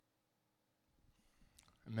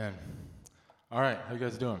Amen. All right, how you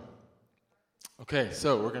guys doing? Okay,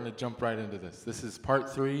 so we're going to jump right into this. This is part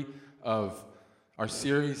 3 of our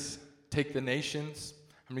series, Take the Nations.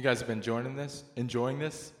 How many of you guys have been enjoying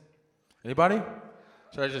this? Anybody?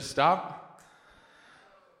 Should I just stop?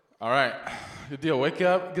 All right, good deal. Wake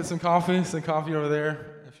up, get some coffee over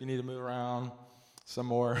there if you need to move around some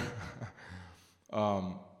more.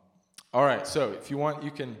 All right, so if you want,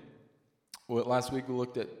 you can, last week we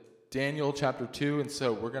looked at Daniel chapter 2, and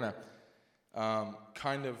so we're going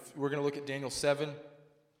to look at Daniel 7,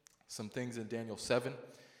 some things in Daniel 7.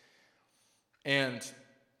 And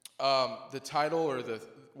the title or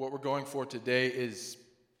what we're going for today is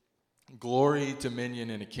Glory, Dominion,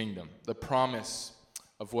 and a Kingdom, the promise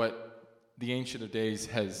of what the Ancient of Days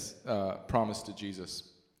has promised to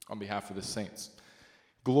Jesus on behalf of the saints.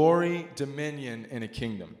 Glory, dominion, and a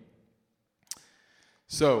kingdom.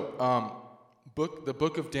 So, the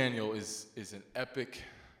book of Daniel is an epic.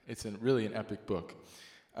 It's really an epic book,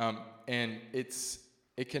 and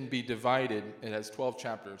it can be divided. It has 12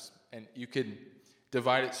 chapters, and you can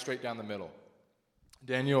divide it straight down the middle.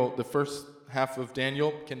 Daniel, the first half of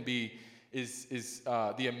Daniel is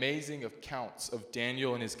the amazing accounts of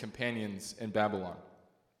Daniel and his companions in Babylon.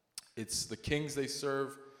 It's the kings they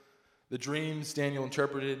serve, the dreams Daniel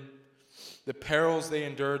interpreted, the perils they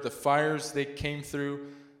endured, the fires they came through,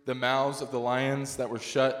 the mouths of the lions that were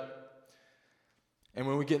shut. And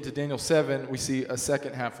when we get into Daniel 7, we see a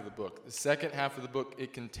second half of the book. The second half of the book,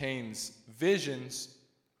 it contains visions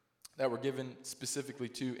that were given specifically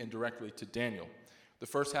to and directly to Daniel. The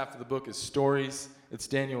first half of the book is stories. It's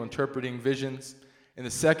Daniel interpreting visions. And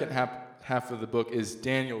the second half of the book is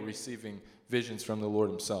Daniel receiving visions from the Lord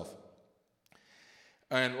himself.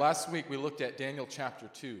 And last week we looked at Daniel chapter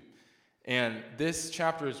 2. And this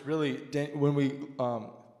chapter is really, when we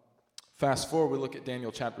fast forward, we look at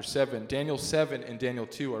Daniel chapter 7. Daniel 7 and Daniel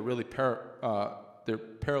 2 are really they're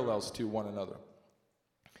parallels to one another.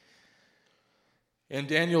 In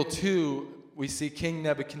Daniel 2, we see King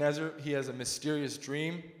Nebuchadnezzar. He has a mysterious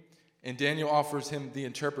dream, and Daniel offers him the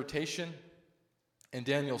interpretation. In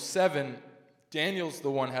Daniel 7, Daniel's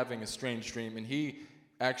the one having a strange dream, and he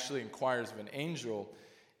actually inquires of an angel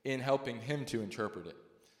in helping him to interpret it.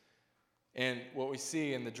 And what we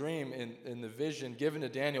see in the dream, in the vision given to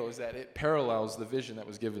Daniel, is that it parallels the vision that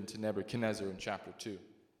was given to Nebuchadnezzar in chapter 2.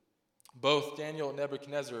 Both Daniel and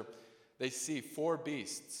Nebuchadnezzar, they see 4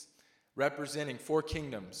 beasts representing 4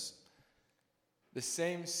 kingdoms. The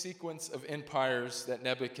same sequence of empires that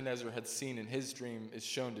Nebuchadnezzar had seen in his dream is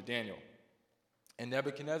shown to Daniel. And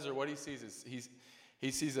Nebuchadnezzar, what he sees is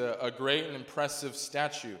he sees a great and impressive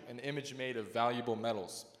statue, an image made of valuable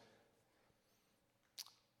metals.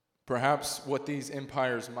 Perhaps what these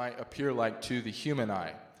empires might appear like to the human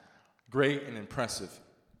eye, great and impressive.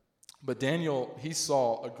 But Daniel, he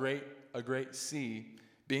saw a great sea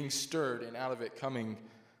being stirred, and out of it coming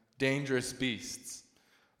dangerous beasts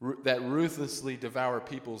that ruthlessly devour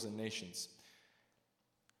peoples and nations.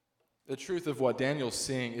 The truth of what Daniel's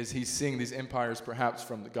seeing is he's seeing these empires perhaps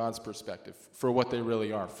from God's perspective, for what they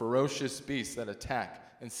really are, ferocious beasts that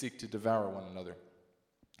attack and seek to devour one another.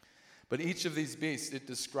 But each of these beasts, it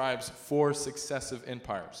describes 4 successive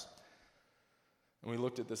empires. And we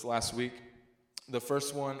looked at this last week. The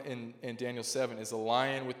first one in Daniel 7 is a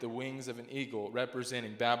lion with the wings of an eagle,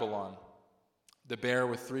 representing Babylon. The bear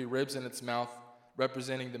with 3 ribs in its mouth,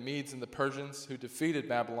 representing the Medes and the Persians who defeated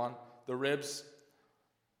Babylon. The ribs,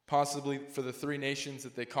 possibly for the 3 nations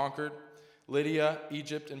that they conquered: Lydia,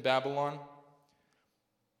 Egypt, and Babylon.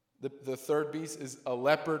 The third beast is a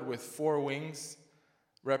leopard with 4 wings,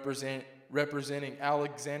 representing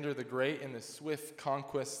Alexander the Great and the swift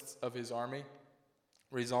conquests of his army,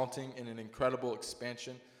 resulting in an incredible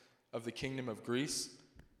expansion of the kingdom of Greece.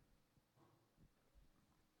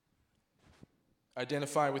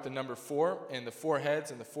 Identify with the number 4 and the 4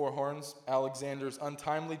 heads and the 4 horns. Alexander's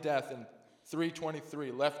untimely death in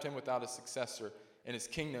 323 left him without a successor, and his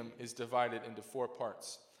kingdom is divided into 4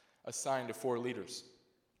 parts, assigned to 4 leaders.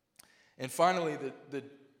 And finally, the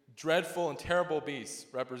dreadful and terrible beast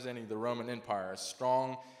representing the Roman Empire, as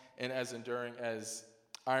strong and as enduring as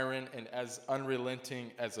iron and as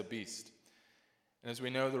unrelenting as a beast. And as we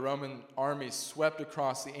know, the Roman army swept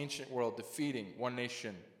across the ancient world, defeating one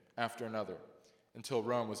nation after another, until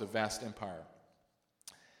Rome was a vast empire.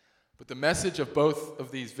 But the message of both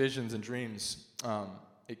of these visions and dreams,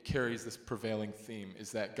 it carries this prevailing theme,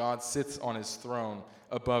 is that God sits on his throne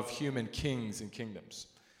above human kings and kingdoms.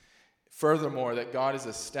 Furthermore, that God is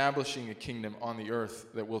establishing a kingdom on the earth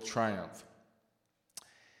that will triumph.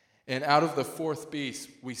 And out of the 4th beast,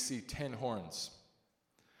 we see 10 horns.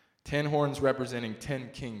 10 horns representing 10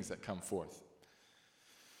 kings that come forth.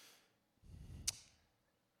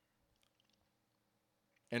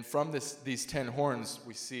 And from these 10 horns,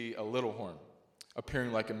 we see a little horn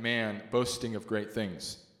appearing like a man boasting of great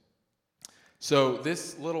things. So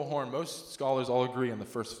this little horn, most scholars all agree on the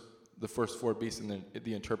first 4 beasts and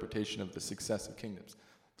the interpretation of the successive kingdoms.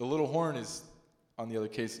 The little horn is, on the other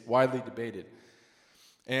case, widely debated.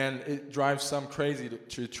 And it drives some crazy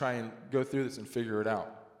to try and go through this and figure it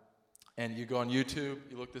out. And you go on YouTube,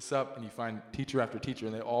 you look this up, and you find teacher after teacher,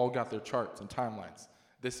 and they all got their charts and timelines.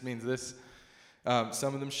 This means this.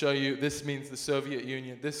 Some of them show you this means the Soviet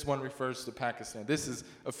Union. This one refers to Pakistan. This is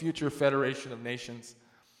a future federation of nations.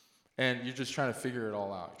 And you're just trying to figure it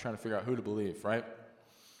all out. You're trying to figure out who to believe, right?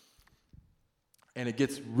 And it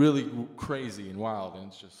gets really crazy and wild, and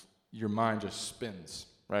it's just, your mind just spins,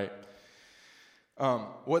 right?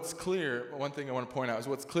 What's clear, one thing I want to point out is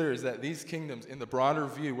what's clear is that these kingdoms, in the broader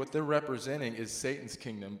view, what they're representing is Satan's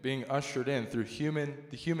kingdom being ushered in through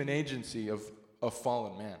the human agency of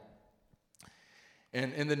fallen man.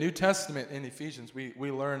 And in the New Testament, in Ephesians,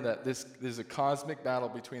 we learn that there's a cosmic battle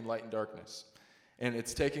between light and darkness. And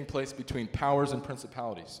it's taking place between powers and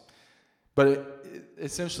principalities. But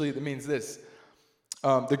essentially, it means this.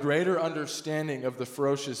 The greater understanding of the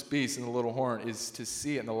ferocious beast in the little horn is to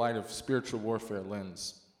see it in the light of spiritual warfare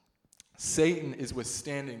lens. Satan is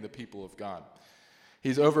withstanding the people of God.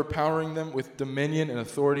 He's overpowering them with dominion and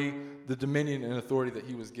authority, the dominion and authority that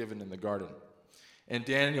he was given in the garden. And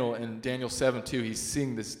Daniel, in Daniel 7:2, he's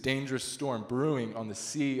seeing this dangerous storm brewing on the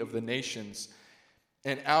sea of the nations.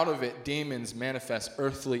 And out of it, demons manifest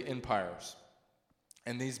earthly empires.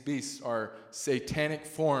 And these beasts are satanic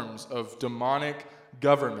forms of demonic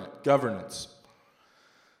governance.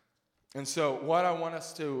 And so what I want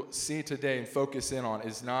us to see today and focus in on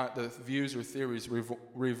is not the views or theories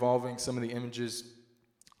revolving some of the images,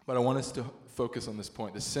 but I want us to focus on this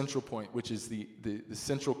point, the central point, which is the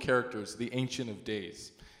central characters, the Ancient of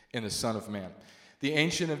Days and the Son of Man. The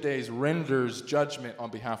Ancient of Days renders judgment on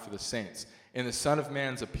behalf of the saints. And the Son of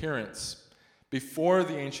Man's appearance before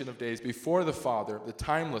the Ancient of Days, before the Father, the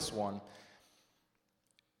timeless one,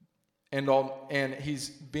 and he's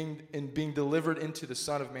being delivered into the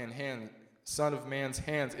Son of Man's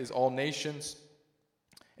hands is all nations,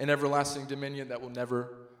 and everlasting dominion that will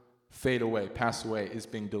never fade away, pass away, is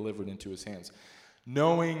being delivered into his hands.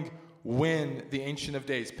 Knowing when the Ancient of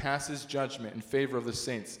Days passes judgment in favor of the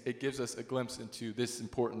saints, it gives us a glimpse into this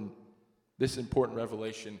important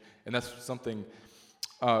revelation, and that's something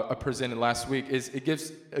I presented last week, is it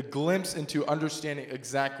gives a glimpse into understanding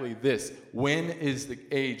exactly this. When is the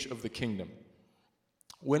age of the kingdom?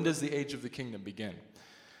 When does the age of the kingdom begin?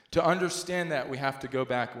 To understand that, we have to go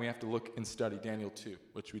back and we have to look and study Daniel 2,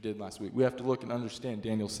 which we did last week. We have to look and understand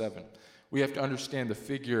Daniel 7. We have to understand the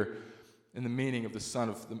figure and the meaning of the Son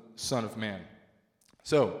of Man.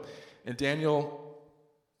 So, in Daniel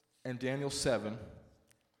 7,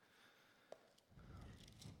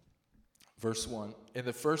 verse 1, in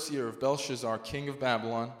the first year of Belshazzar, king of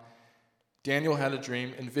Babylon, Daniel had a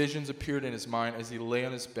dream, and visions appeared in his mind as he lay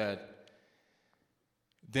on his bed.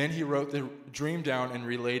 Then he wrote the dream down and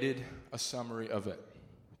related a summary of it.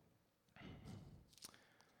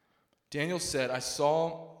 Daniel said, I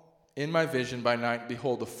saw in my vision by night,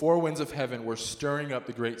 behold, the 4 winds of heaven were stirring up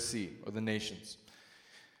the great sea, or the nations.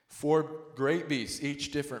 4 great beasts,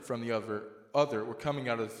 each different from the other, were coming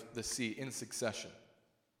out of the sea in succession.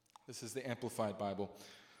 This is the Amplified Bible,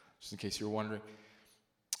 just in case you're wondering.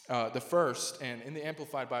 The first, and in the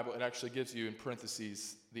Amplified Bible, it actually gives you in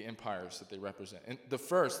parentheses the empires that they represent. And the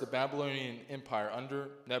first, the Babylonian Empire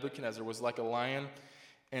under Nebuchadnezzar, was like a lion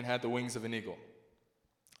and had the wings of an eagle.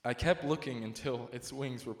 I kept looking until its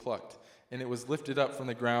wings were plucked, and it was lifted up from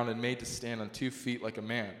the ground and made to stand on 2 feet like a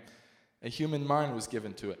man. A human mind was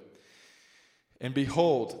given to it. And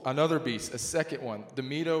behold, another beast, a second one, the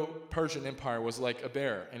Medo-Persian Empire, was like a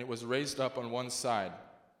bear, and it was raised up on one side,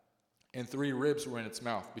 and 3 ribs were in its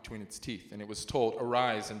mouth between its teeth, and it was told,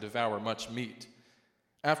 arise and devour much meat.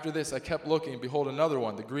 After this I kept looking, and behold, another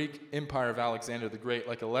one, the Greek Empire of Alexander the Great,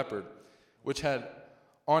 like a leopard, which had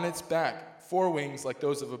on its back 4 wings like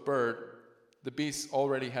those of a bird. The beast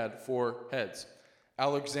already had 4 heads.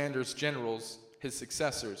 Alexander's generals, his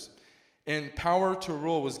successors, and power to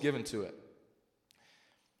rule was given to it.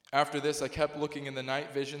 After this, I kept looking in the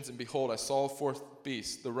night visions, and behold, I saw a 4th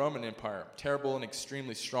beast, the Roman Empire, terrible and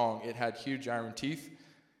extremely strong. It had huge iron teeth.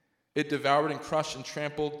 It devoured and crushed and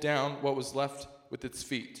trampled down what was left with its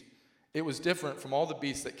feet. It was different from all the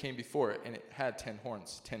beasts that came before it, and it had 10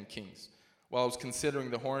 horns, 10 kings. While I was considering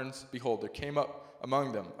the horns, behold, there came up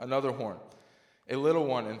among them another horn, a little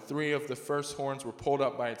one, and 3 of the first horns were pulled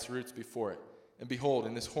up by its roots before it. And behold,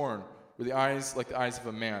 in this horn were the eyes like the eyes of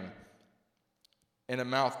a man, and a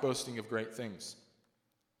mouth boasting of great things.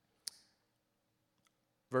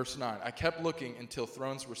 Verse 9, I kept looking until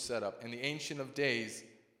thrones were set up, and the Ancient of Days,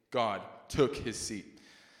 God, took his seat.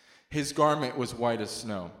 His garment was white as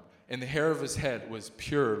snow, and the hair of his head was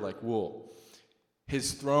pure like wool.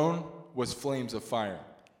 His throne was flames of fire.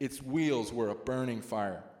 Its wheels were a burning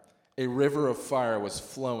fire. A river of fire was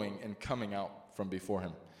flowing and coming out from before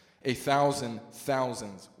him. 1,000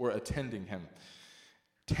 thousands were attending him.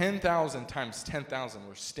 10,000 times 10,000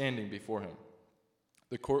 were standing before him.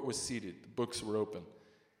 The court was seated. The books were open.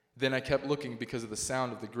 Then I kept looking because of the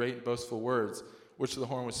sound of the great and boastful words which the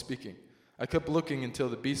horn was speaking. I kept looking until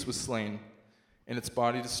the beast was slain and its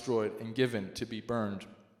body destroyed and given to be burned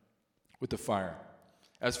with the fire.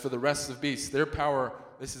 As for the rest of the beasts, their power,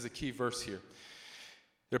 this is a key verse here,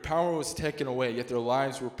 their power was taken away, yet their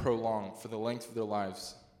lives were prolonged for the length of their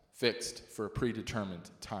lives, fixed for a predetermined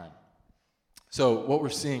time. So what we're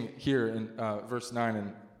seeing here in verse 9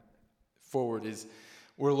 and forward is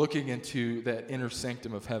we're looking into that inner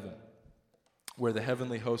sanctum of heaven, where the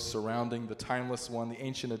heavenly hosts surrounding the timeless one, the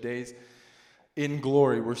Ancient of Days, in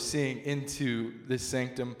glory, we're seeing into this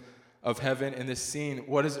sanctum of heaven. And this scene,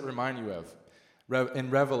 what does it remind you of? In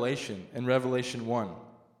Revelation 1,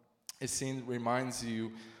 this scene reminds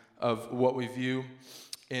you of what we view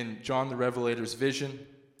in John the Revelator's vision.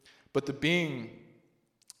 But the being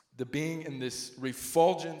in this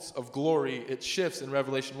refulgence of glory, it shifts in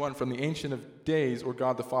Revelation 1 from the Ancient of Days, or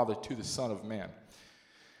God the Father, to the Son of Man.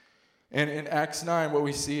 And in Acts 9, what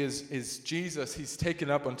we see is Jesus, he's taken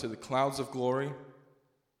up unto the clouds of glory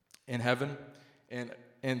in heaven.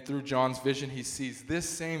 And through John's vision, he sees this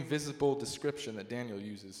same visible description that Daniel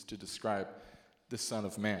uses to describe the Son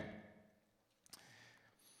of Man.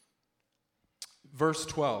 Verse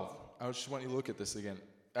 12, I just want you to look at this again.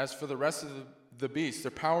 As for the rest of the beasts,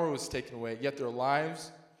 their power was taken away, yet their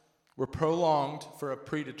lives were prolonged for a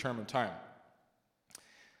predetermined time.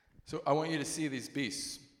 So I want you to see these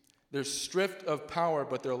beasts. They're stripped of power,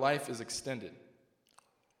 but their life is extended.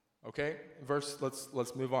 Okay?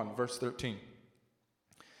 Let's move on. Verse 13.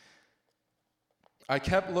 I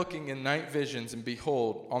kept looking in night visions, and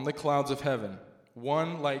behold, on the clouds of heaven,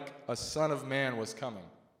 one like a son of man was coming.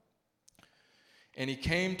 And he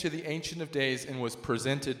came to the Ancient of Days and was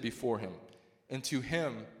presented before him. And to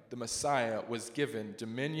him, the Messiah, was given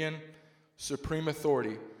dominion, supreme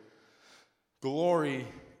authority, glory,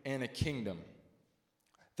 and a kingdom,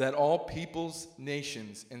 that all peoples,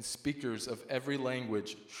 nations, and speakers of every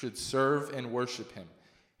language should serve and worship him.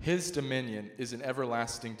 His dominion is an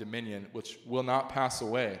everlasting dominion which will not pass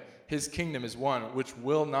away. His kingdom is one which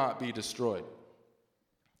will not be destroyed.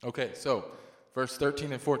 Okay, so verse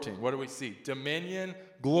 13 and 14, what do we see? Dominion,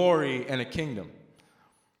 glory, and a kingdom.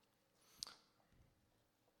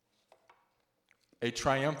 A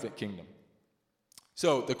triumphant kingdom.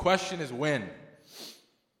 So the question is when?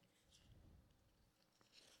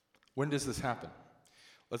 When does this happen?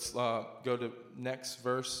 Let's go to next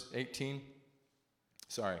verse 18.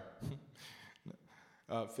 Sorry,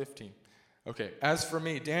 15. Okay, as for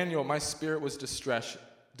me, Daniel, my spirit was distressed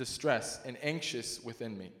and anxious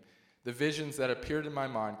within me. The visions that appeared in my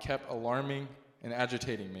mind kept alarming and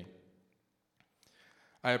agitating me.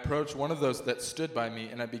 I approached one of those that stood by me,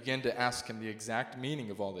 and I began to ask him the exact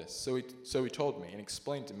meaning of all this. So he told me and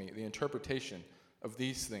explained to me the interpretation of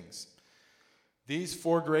these things. These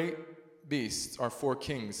four great beasts are four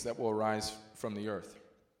kings that will arise from the earth.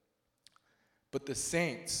 But the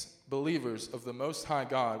saints, believers of the Most High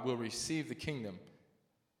God, will receive the kingdom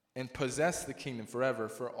and possess the kingdom forever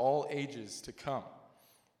for all ages to come.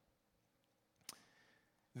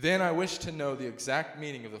 Then I wished to know the exact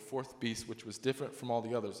meaning of the fourth beast, which was different from all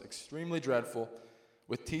the others, extremely dreadful,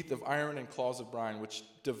 with teeth of iron and claws of brine, which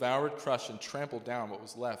devoured, crushed, and trampled down what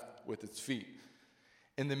was left with its feet.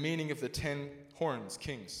 And the meaning of the 10 horns,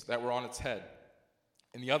 kings, that were on its head,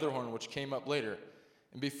 and the other horn which came up later,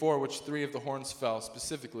 and before which 3 of the horns fell,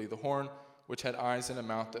 specifically the horn which had eyes and a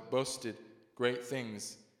mouth that boasted great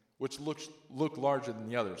things, which looked larger than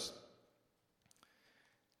the others.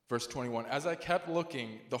 Verse 21, as I kept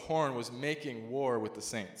looking, the horn was making war with the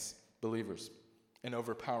saints, believers, and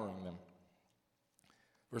overpowering them.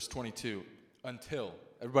 Verse 22, until,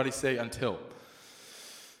 everybody say until.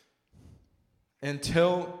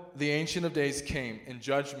 Until the Ancient of Days came and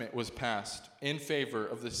judgment was passed in favor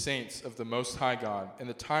of the saints of the Most High God, and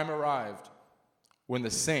the time arrived when the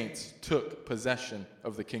saints took possession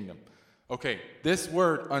of the kingdom. Okay, this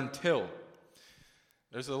word until,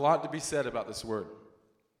 there's a lot to be said about this word.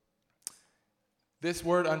 This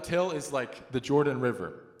word until is like the Jordan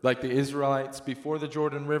River, like the Israelites before the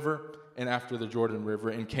Jordan River and after the Jordan River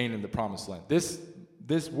in Canaan, the Promised Land.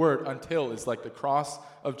 This word until is like the cross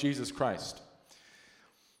of Jesus Christ.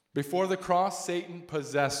 Before the cross, Satan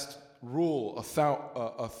possessed rule,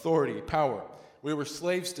 authority, power. We were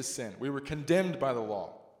slaves to sin. We were condemned by the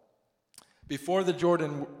law. Before the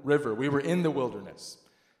Jordan River, we were in the wilderness.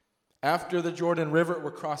 After the Jordan River,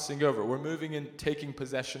 we're crossing over. We're moving in, taking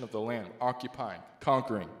possession of the land, occupying,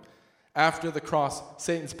 conquering. After the cross,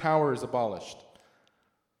 Satan's power is abolished.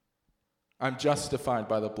 I'm justified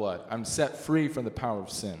by the blood. I'm set free from the power of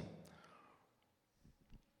sin.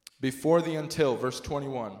 Before the until, verse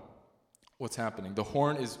 21, what's happening? The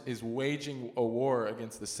horn is waging a war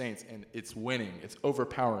against the saints, and it's winning. It's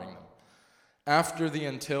overpowering them. After the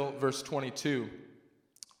until, verse 22,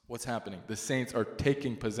 what's happening? The saints are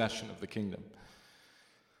taking possession of the kingdom.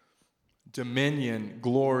 Dominion,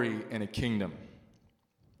 glory, and a kingdom.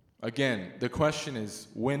 Again, the question is,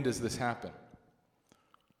 when does this happen?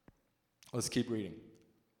 Let's keep reading.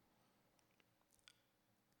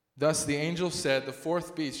 Thus the angel said, the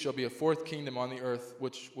fourth beast shall be a fourth kingdom on the earth,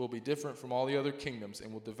 which will be different from all the other kingdoms,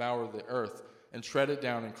 and will devour the earth, and tread it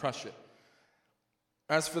down, and crush it.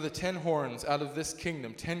 As for the 10 horns, out of this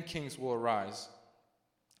kingdom 10 kings will arise,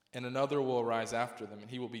 and another will arise after them,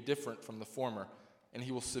 and he will be different from the former, and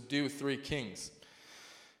he will subdue 3 kings.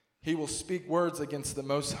 He will speak words against the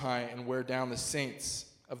Most High, and wear down the saints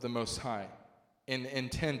of the Most High, and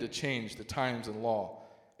intend to change the times and law.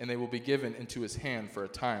 And they will be given into his hand for a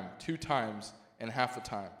time, 2 times and half a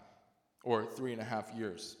time, or 3.5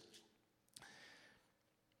 years.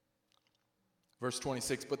 Verse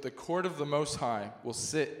 26, but the court of the Most High will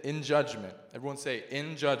sit in judgment. Everyone say,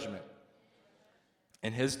 in judgment.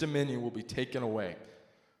 And his dominion will be taken away.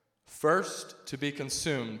 First to be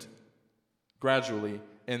consumed gradually,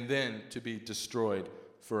 and then to be destroyed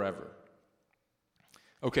forever.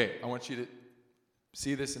 Okay, I want you to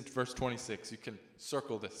see this in verse 26. You can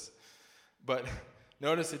circle this. But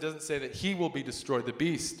notice it doesn't say that he will be destroyed, the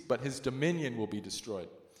beast, but his dominion will be destroyed.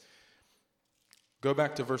 Go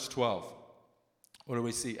back to verse 12. What do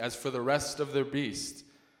we see? As for the rest of their beasts,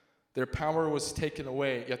 their power was taken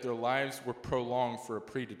away, yet their lives were prolonged for a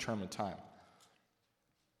predetermined time.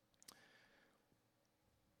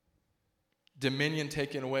 Dominion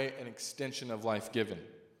taken away, an extension of life given.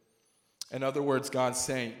 In other words, God's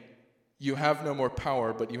saying, you have no more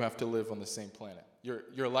power, but you have to live on the same planet.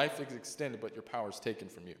 Your life is extended, but your power is taken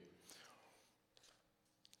from you.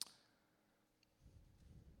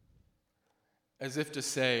 As if to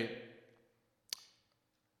say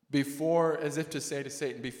to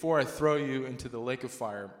Satan, before I throw you into the lake of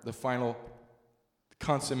fire, the final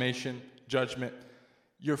consummation, judgment,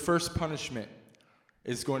 your first punishment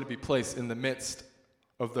is going to be placed in the midst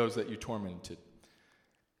of those that you tormented.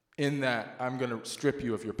 In that, I'm going to strip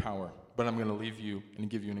you of your power, but I'm going to leave you and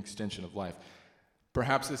give you an extension of life.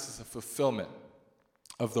 Perhaps this is a fulfillment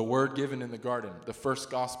of the word given in the garden. The first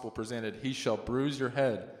gospel presented, he shall bruise your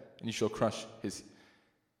head, and he shall crush his.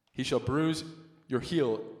 He shall bruise your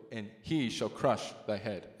heel, and he shall crush thy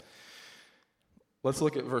head. Let's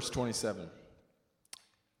look at verse 27.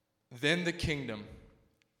 Then the kingdom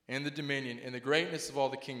and the dominion and the greatness of all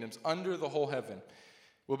the kingdoms under the whole heaven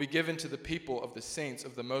will be given to the people of the saints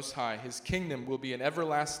of the Most High. His kingdom will be an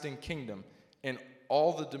everlasting kingdom, and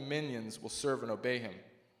all the dominions will serve and obey him.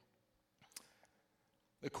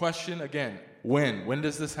 The question again, when? When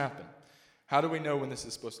does this happen? How do we know when this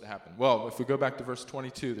is supposed to happen? Well, if we go back to verse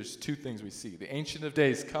 22, there's 2 things we see. The Ancient of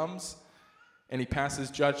Days comes, and he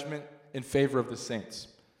passes judgment in favor of the saints.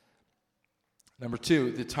 Number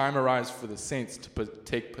 2, the time arrives for the saints to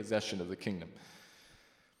take possession of the kingdom.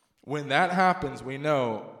 When that happens, we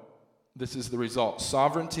know this is the result.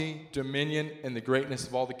 Sovereignty, dominion, and the greatness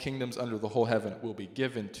of all the kingdoms under the whole heaven will be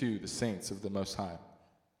given to the saints of the Most High.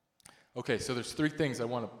 Okay, so there's 3 things I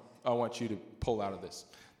want you to pull out of this.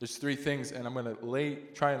 There's 3 things, and I'm going to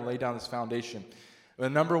try and lay down this foundation.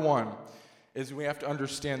 But number 1 is we have to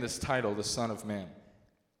understand this title, the Son of Man.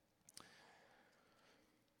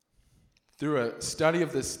 Through a study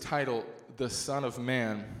of this title, the Son of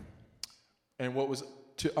Man, and what was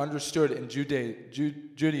understood in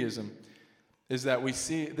Judaism, is that we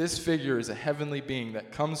see this figure is a heavenly being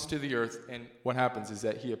that comes to the earth, and what happens is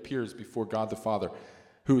that he appears before God the Father,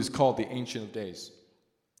 who is called the Ancient of Days.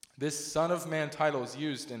 This Son of Man title is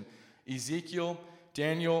used in Ezekiel,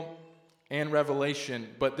 Daniel, and Revelation,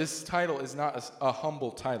 but this title is not a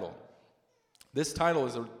humble title. This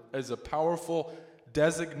title is a powerful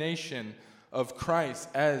designation of Christ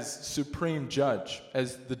as supreme judge,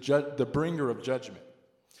 as the bringer of judgment.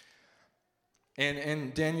 And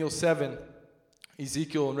in Daniel 7,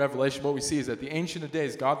 Ezekiel, and Revelation, what we see is that the Ancient of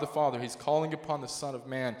Days, God the Father, he's calling upon the Son of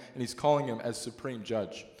Man, and he's calling him as supreme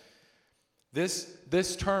judge.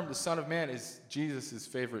 This term, the Son of Man, is Jesus'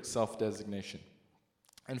 favorite self-designation.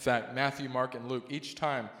 In fact, Matthew, Mark, and Luke, each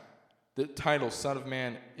time the title Son of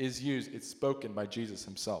Man is used, it's spoken by Jesus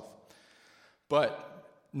himself. But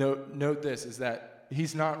note this, is that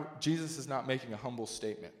Jesus is not making a humble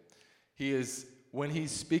statement. When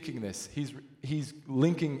he's speaking this, he's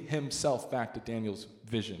linking himself back to Daniel's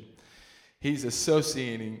vision. He's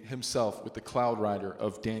associating himself with the cloud rider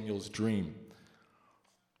of Daniel's dream.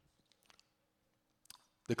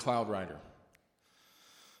 The cloud rider.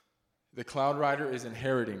 The cloud rider is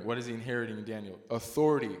inheriting. What is he inheriting in Daniel?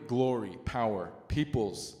 Authority, glory, power,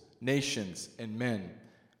 peoples, nations, and men,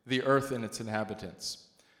 the earth and its inhabitants.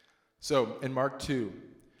 So in Mark 2,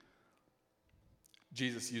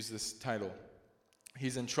 Jesus used this title.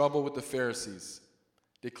 He's in trouble with the Pharisees,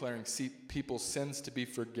 declaring people's sins to be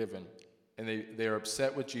forgiven. And they are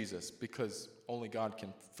upset with Jesus because only God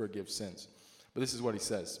can forgive sins. But this is what he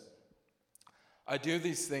says. I do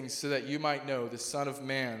these things so that you might know the Son of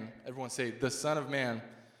Man, everyone say, the Son of Man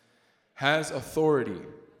has authority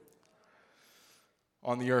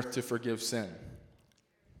on the earth to forgive sin.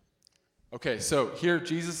 Okay, so here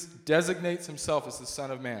Jesus designates himself as the Son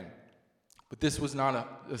of Man. But this was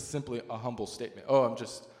not simply a humble statement. Oh, I'm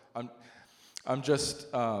just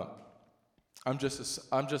the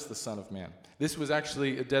Son of Man. This was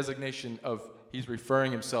actually a designation of, he's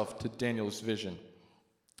referring himself to Daniel's vision.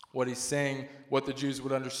 What he's saying, what the Jews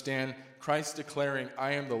would understand, Christ declaring,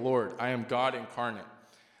 I am the Lord, I am God incarnate.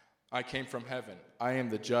 I came from heaven, I am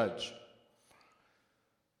the judge.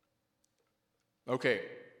 Okay,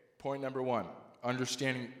 point number 1,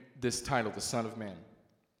 understanding this title, the Son of Man.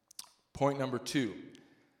 Point number 2,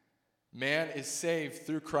 man is saved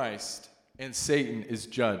through Christ and Satan is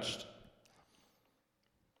judged.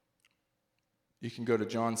 You can go to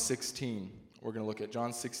John 16. We're going to look at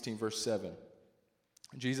John 16, verse 7.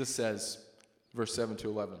 Jesus says, verse 7 to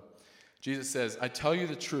 11, Jesus says, I tell you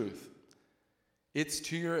the truth. It's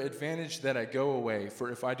to your advantage that I go away,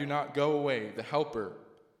 for if I do not go away, the helper,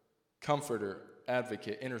 comforter,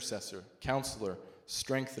 advocate, intercessor, counselor,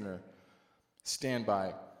 strengthener,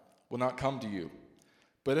 standby, will not come to you.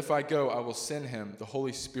 But if I go, I will send him, the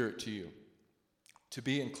Holy Spirit, to you, to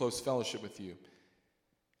be in close fellowship with you.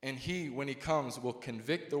 And he, when he comes, will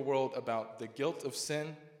convict the world about the guilt of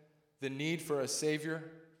sin, the need for a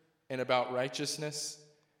Savior, and about righteousness,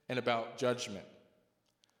 and about judgment.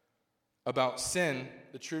 About sin,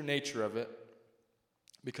 the true nature of it,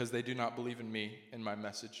 because they do not believe in me and my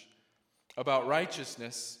message. About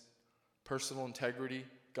righteousness, personal integrity,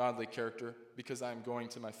 godly character, because I am going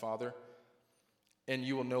to my Father, and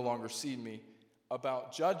you will no longer see me.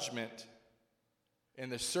 About judgment,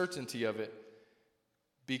 and the certainty of it,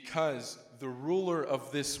 because the ruler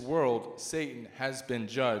of this world, Satan, has been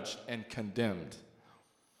judged and condemned.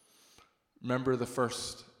 Remember the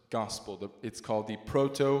first gospel. It's called the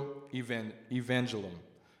Proto-Evangelium.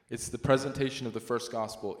 It's the presentation of the first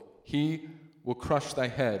gospel. He will crush thy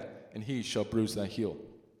head, and he shall bruise thy heel.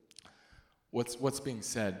 What's being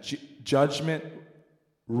said? Judgment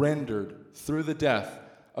rendered through the death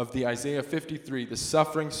of the Isaiah 53, the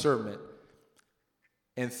suffering servant.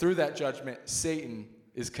 And through that judgment, Satan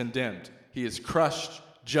is condemned. He is crushed,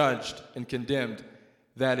 judged, and condemned.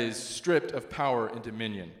 That is stripped of power and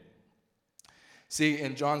dominion. See,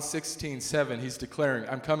 in John 16:7, he's declaring,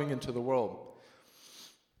 I'm coming into the world,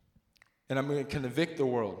 and I'm going to convict the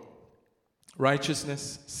world.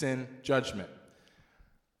 Righteousness, sin, judgment.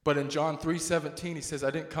 But in John 3:17, he says,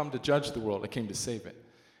 I didn't come to judge the world, I came to save it.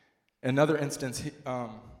 Another instance,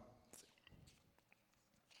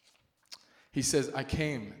 he says,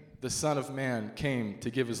 the Son of Man came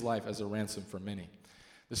to give his life as a ransom for many.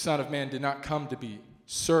 The Son of Man did not come to be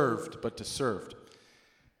served, but to serve.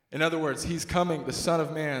 In other words, he's coming, the Son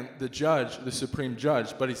of Man, the judge, the supreme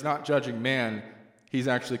judge, but he's not judging man. He's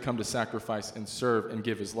actually come to sacrifice and serve and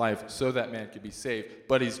give his life so that man could be saved.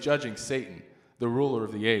 But he's judging Satan, the ruler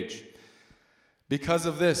of the age. Because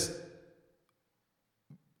of this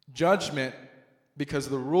judgment, because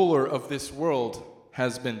the ruler of this world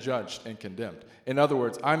has been judged and condemned. In other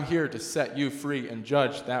words, I'm here to set you free and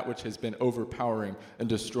judge that which has been overpowering and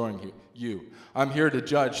destroying you. I'm here to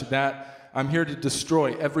judge that. I'm here to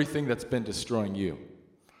destroy everything that's been destroying you.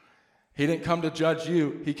 He didn't come to judge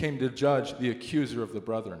you. He came to judge the accuser of the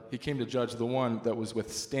brethren. He came to judge the one that was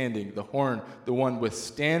withstanding, the horn, the one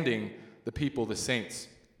withstanding the people, the saints.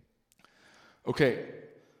 Okay,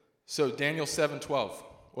 so Daniel 7:12,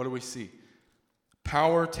 what do we see?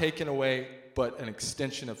 Power taken away, but an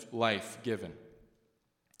extension of life given.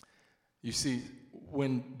 You see,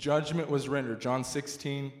 when judgment was rendered, John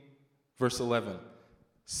 16, verse 11,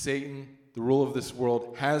 Satan, the ruler of this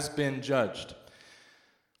world, has been judged.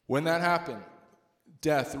 When that happened,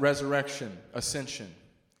 death, resurrection, ascension,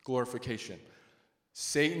 glorification.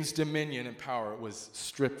 Satan's dominion and power was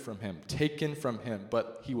stripped from him, taken from him,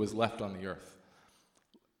 but he was left on the earth.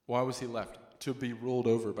 Why was he left? To be ruled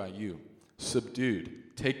over by you,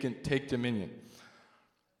 subdued, take dominion.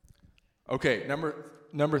 Okay,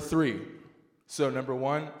 number 3. So number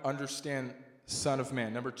 1, understand Son of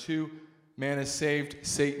Man. Number 2, man is saved,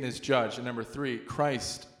 Satan is judged. And number 3,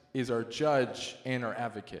 Christ is our judge and our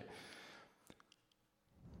advocate.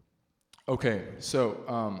 Okay,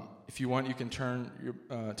 so if you want, you can turn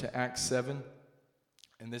to Acts 7.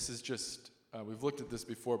 And this is just, we've looked at this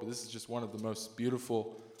before, but this is just one of the most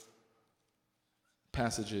beautiful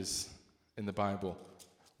passages in the Bible,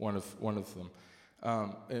 one of them.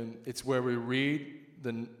 And it's where we read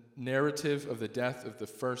the narrative of the death of the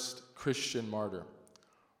first Christian martyr,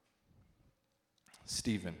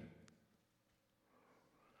 Stephen.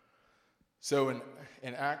 So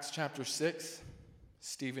in Acts chapter 6,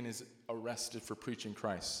 Stephen is arrested for preaching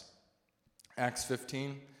Christ. Acts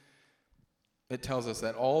 15, it tells us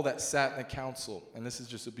that all that sat in the council, and this is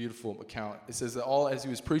just a beautiful account, it says that all, as he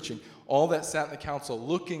was preaching, all that sat in the council,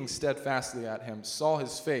 looking steadfastly at him, saw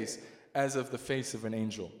his face as of the face of an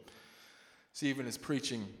angel. Stephen is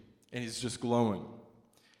preaching, and he's just glowing.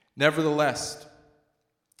 Nevertheless,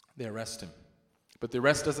 they arrest him. But the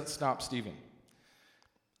arrest doesn't stop Stephen.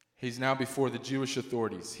 He's now before the Jewish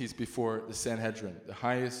authorities. He's before the Sanhedrin, the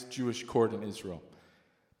highest Jewish court in Israel.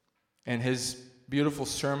 And his beautiful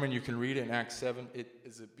sermon, you can read it in Acts 7. It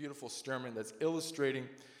is a beautiful sermon that's illustrating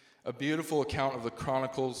a beautiful account of the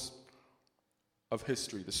chronicles of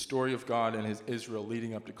history, the story of God and his Israel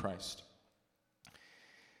leading up to Christ.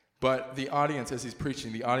 But the audience, as he's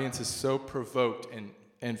preaching, the audience is so provoked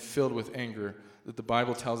and filled with anger that the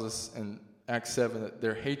Bible tells us in Acts 7 that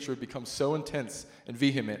their hatred becomes so intense and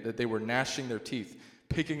vehement that they were gnashing their teeth,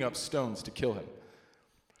 picking up stones to kill him.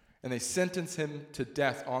 And they sentence him to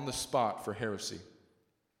death on the spot for heresy.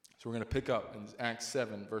 So we're going to pick up in Acts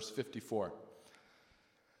 7, verse 54.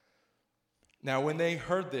 Now, when they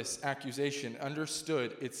heard this accusation,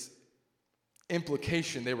 understood its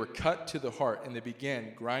implication, they were cut to the heart, and they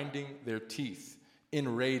began grinding their teeth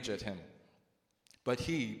in rage at him. But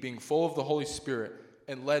he, being full of the Holy Spirit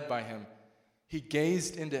and led by him, he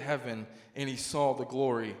gazed into heaven, and he saw the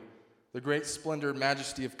glory, the great splendor and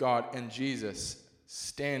majesty of God, and Jesus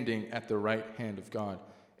standing at the right hand of God.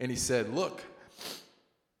 And he said, Look,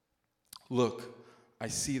 I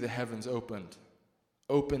see the heavens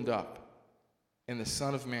opened up, and the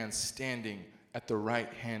Son of Man standing at the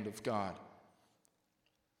right hand of God.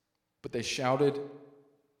 But they shouted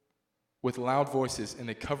with loud voices, and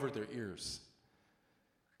they covered their ears,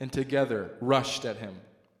 and together rushed at him.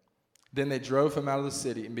 Then they drove him out of the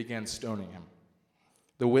city and began stoning him.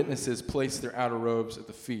 The witnesses placed their outer robes at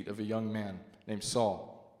the feet of a young man named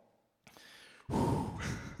Saul.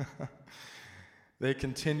 They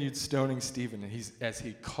continued stoning Stephen as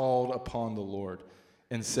he called upon the Lord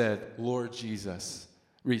and said, Lord Jesus,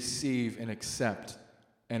 receive and accept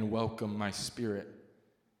and welcome my spirit.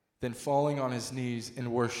 Then falling on his knees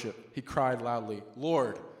in worship, he cried loudly,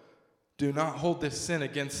 Lord, do not hold this sin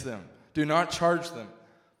against them. Do not charge them.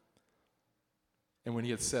 And when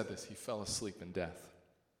he had said this, he fell asleep in death.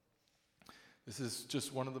 This is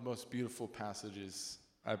just one of the most beautiful passages,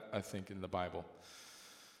 I think, in the Bible.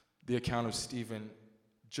 The account of Stephen,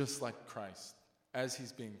 just like Christ, as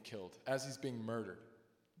he's being killed, as he's being murdered,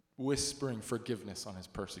 whispering forgiveness on his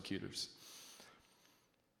persecutors.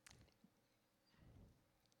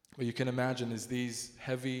 What you can imagine is these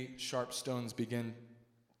heavy, sharp stones begin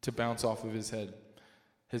to bounce off of his head,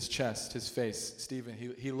 his chest, his face. Stephen,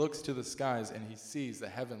 he looks to the skies and he sees the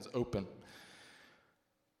heavens open.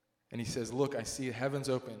 And he says, look, I see heavens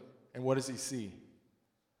open. And what does he see?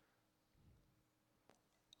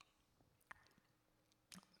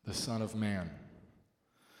 The Son of Man.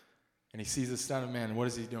 And he sees the Son of Man, and what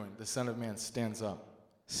is he doing? The Son of Man stands up,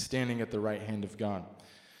 standing at the right hand of God.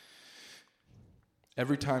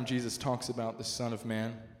 Every time Jesus talks about the Son of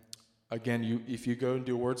Man, again, if you go and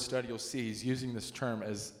do a word study, you'll see he's using this term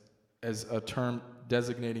as a term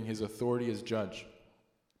designating his authority as judge.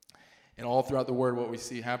 And all throughout the word, what we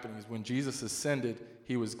see happening is when Jesus ascended,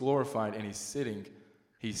 he was glorified, and he's sitting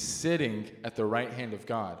at the right hand of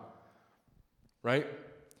God. Right?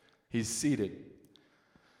 He's seated.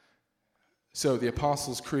 So the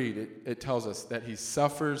Apostles' Creed, it tells us that he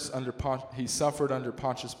suffered under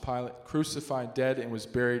Pontius Pilate, crucified, dead, and was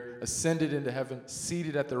buried, ascended into heaven,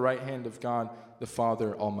 seated at the right hand of God, the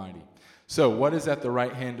Father Almighty. So what is at the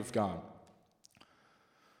right hand of God?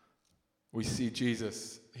 We see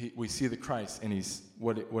Jesus, we see the Christ, and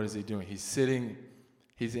what is he doing? He's sitting,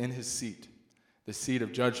 he's in his seat, the seat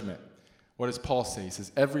of judgment. What does Paul say? He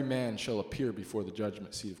says, every man shall appear before the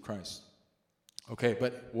judgment seat of Christ. Okay,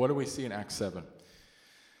 but what do we see in Acts 7?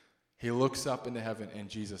 He looks up into heaven and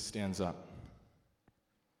Jesus stands up.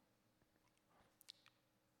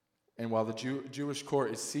 And while the Jewish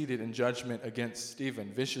court is seated in judgment against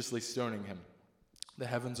Stephen, viciously stoning him, the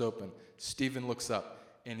heavens open. Stephen looks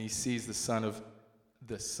up and he sees the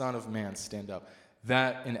Son of Man stand up.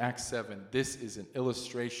 That in Acts 7, this is an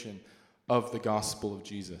illustration of the gospel of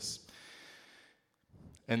Jesus.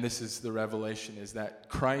 And this is the revelation, is that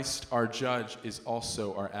Christ, our judge, is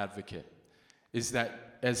also our advocate. Is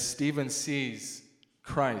that as Stephen sees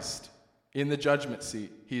Christ in the judgment seat,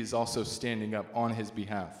 he is also standing up on his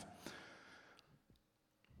behalf.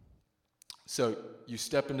 So you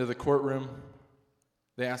step into the courtroom,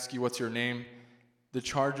 they ask you what's your name, the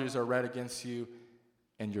charges are read against you,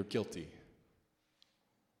 and you're guilty.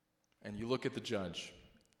 And you look at the judge,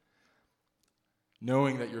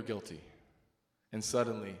 knowing that you're guilty. And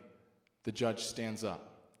suddenly, the judge stands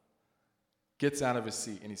up, gets out of his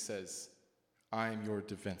seat, and he says, I am your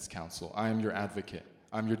defense counsel. I am your advocate.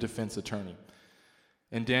 I'm your defense attorney.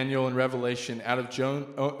 And Daniel in Revelation, out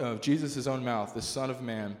of Jesus' own mouth, the Son of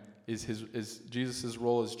Man is Jesus'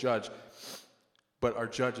 role as judge. But our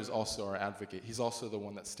judge is also our advocate. He's also the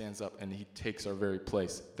one that stands up and he takes our very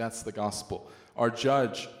place. That's the gospel. Our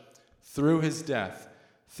judge, through his death,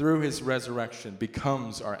 through his resurrection,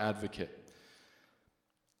 becomes our advocate.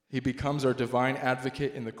 He becomes our divine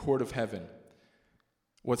advocate in the court of heaven.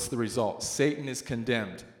 What's the result? Satan is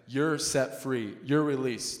condemned. You're set free. You're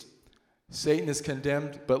released. Satan is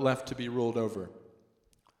condemned but left to be ruled over.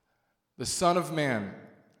 The Son of Man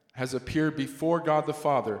has appeared before God the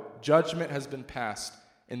Father. Judgment has been passed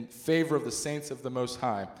in favor of the saints of the Most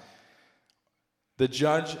High. The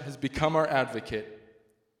judge has become our advocate.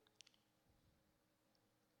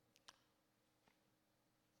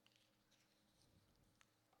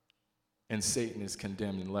 And Satan is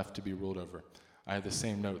condemned and left to be ruled over. I have the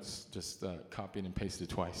same notes, just copied and pasted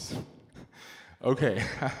twice. Okay.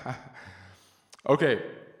 Okay,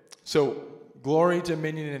 so glory,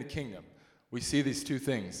 dominion, and kingdom. We see these two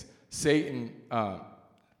things. Satan,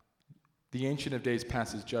 the Ancient of Days,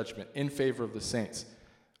 passes judgment in favor of the saints.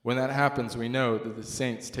 When that happens, we know that the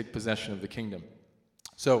saints take possession of the kingdom.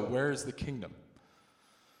 So where is the kingdom?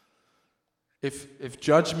 If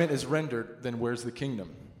judgment is rendered, then where's the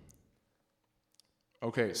kingdom?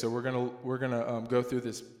 Okay, so we're gonna go through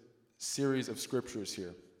this series of scriptures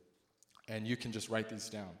here, and you can just write these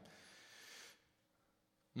down.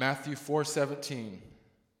 Matthew 4:17.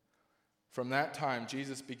 From that time,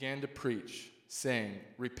 Jesus began to preach, saying,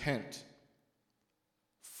 "Repent,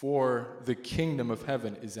 for the kingdom of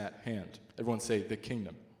heaven is at hand." Everyone say, the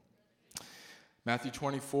kingdom. Matthew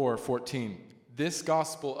 24:14. This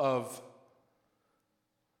gospel of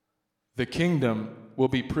the kingdom will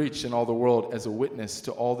be preached in all the world as a witness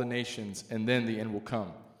to all the nations, and then the end will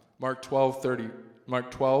come. Mark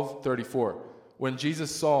 12:34. When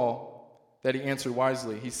Jesus saw that he answered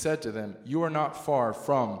wisely, he said to them, "You are not far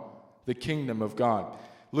from the kingdom of God."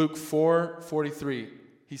 Luke 4:43.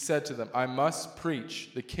 He said to them, "I must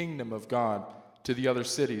preach the kingdom of God to the other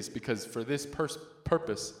cities, because for this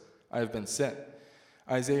purpose I have been sent."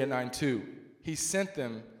 Isaiah 9:2.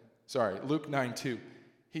 Luke 9:2.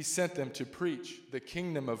 He sent them to preach the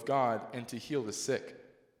kingdom of God and to heal the sick.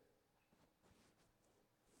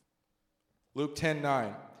 Luke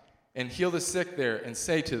 10:9. And heal the sick there and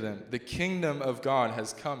say to them, "The kingdom of God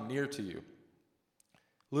has come near to you."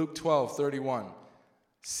 Luke 12:31.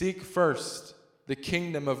 Seek first the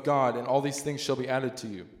kingdom of God, and all these things shall be added to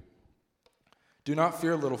you. Do not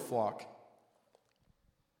fear, little flock,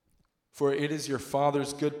 for it is your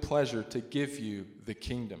Father's good pleasure to give you the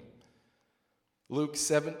kingdom. Luke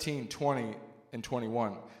 17:20 and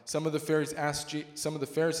 21. Some of the Pharisees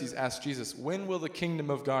asked Jesus, "When will the kingdom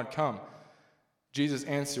of God come?" Jesus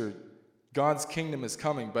answered, "God's kingdom is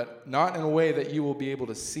coming, but not in a way that you will be able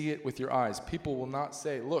to see it with your eyes. People will not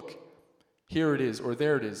say, 'Look, here it is,' or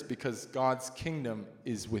 'There it is,' because God's kingdom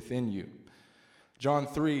is within you." John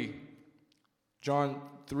 3,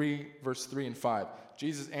 verse 3 and 5.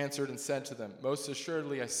 Jesus answered and said to them, "Most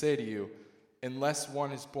assuredly I say to you, unless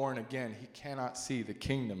one is born again, he cannot see the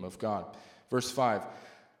kingdom of God." Verse 5.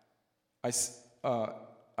 I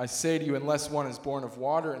say to you, unless one is born of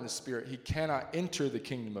water and the Spirit, he cannot enter the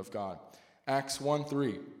kingdom of God. Acts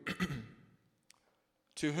 1:3.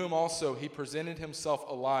 To whom also he presented himself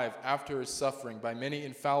alive after his suffering by many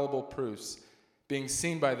infallible proofs, being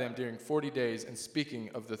seen by them during 40 days and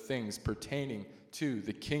speaking of the things pertaining to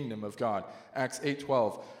the kingdom of God. Acts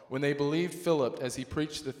 8:12. When they believed Philip as he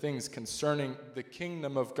preached the things concerning the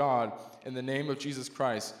kingdom of God in the name of Jesus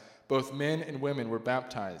Christ, Both men and women were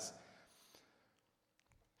baptized.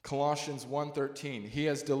 Colossians 1:13, he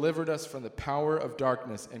has delivered us from the power of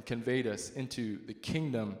darkness and conveyed us into the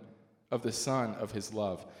kingdom of the Son of his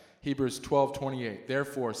love. Hebrews 12:28,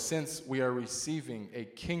 therefore, since we are receiving a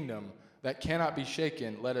kingdom that cannot be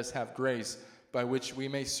shaken, let us have grace by which we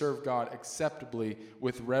may serve God acceptably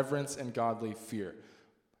with reverence and godly fear.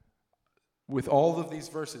 With all of these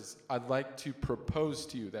verses, I'd like to propose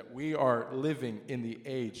to you that we are living in the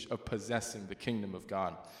age of possessing the kingdom of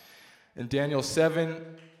God. In Daniel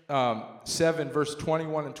 7, verse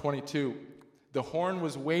 21 and 22, the horn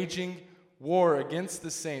was waging war against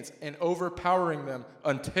the saints and overpowering them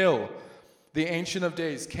until the Ancient of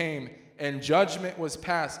Days came and judgment was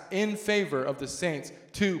passed in favor of the saints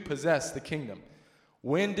to possess the kingdom.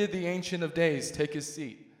 When did the Ancient of Days take his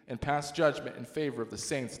seat and pass judgment in favor of the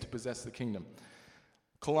saints to possess the kingdom?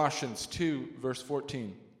 Colossians 2, verse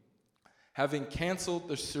 14. Having canceled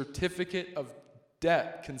the certificate of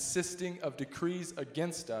debt consisting of decrees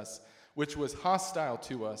against us, which was hostile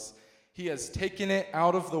to us, he has taken it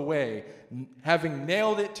out of the way, having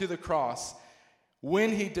nailed it to the cross,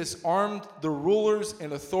 when he disarmed the rulers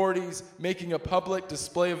and authorities, making a public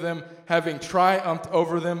display of them, having triumphed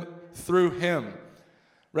over them through him.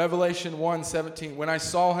 Revelation 1:17, when I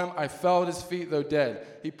saw him, I fell at his feet, though dead.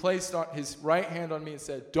 He placed his right hand on me and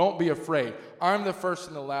said, don't be afraid. I'm the first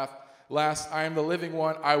and the last. I am the living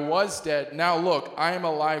one. I was dead. Now look, I am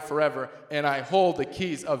alive forever, and I hold the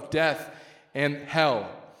keys of death and hell.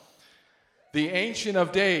 The Ancient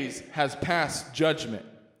of Days has passed judgment.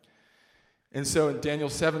 And so in Daniel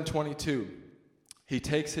 7:22, he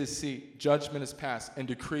takes his seat, judgment is passed, and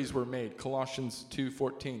decrees were made. Colossians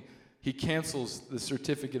 2:14, he cancels the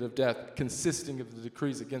certificate of death consisting of the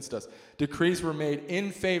decrees against us. Decrees were made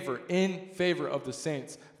in favor of the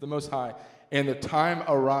saints, the Most High, and the time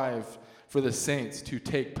arrived for the saints to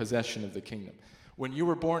take possession of the kingdom. When you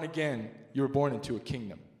were born again, you were born into a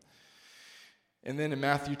kingdom. And then in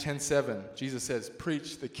Matthew 10:7, Jesus says,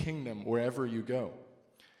 preach the kingdom wherever you go.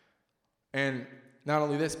 And not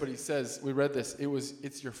only this, but he says, we read this,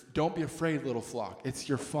 don't be afraid, little flock. It's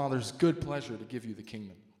your Father's good pleasure to give you the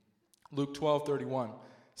kingdom. Luke 12:31,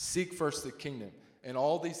 seek first the kingdom, and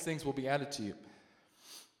all these things will be added to you.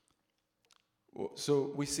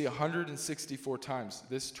 So we see 164 times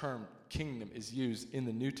this term kingdom is used in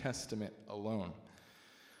the New Testament alone.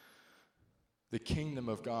 The kingdom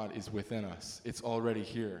of God is within us. It's already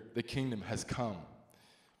here. The kingdom has come.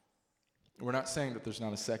 We're not saying that there's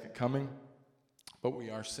not a second coming, but we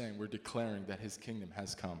are saying, we're declaring that his kingdom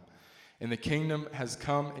has come. And the kingdom has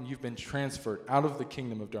come, and you've been transferred out of the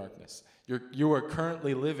kingdom of darkness. You are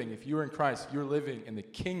currently living, if you are in Christ, you're living in the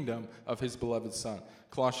kingdom of his beloved Son.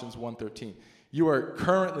 Colossians 1:13. You are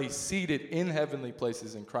currently seated in heavenly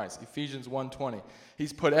places in Christ. Ephesians 1:20.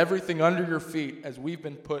 He's put everything under your feet as we've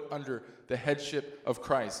been put under the headship of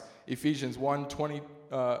Christ. Ephesians 1:20,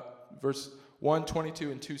 verse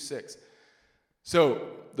 1:22 and 2:6.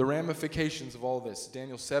 So the ramifications of all this,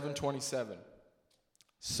 Daniel 7:27.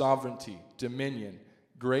 Sovereignty, dominion,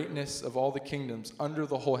 greatness of all the kingdoms under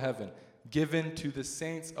the whole heaven, given to the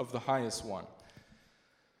saints of the highest one.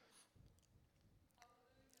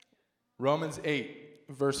 Romans 8,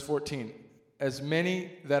 verse 14. As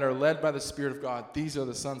many that are led by the Spirit of God, these are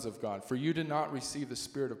the sons of God. For you did not receive the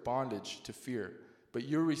spirit of bondage to fear, but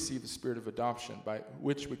you received the spirit of adoption, by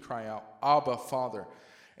which we cry out, Abba, Father.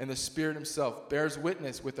 And the Spirit himself bears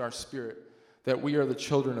witness with our spirit that we are the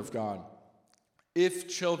children of God. If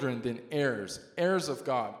children, then heirs, heirs of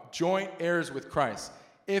God, joint heirs with Christ,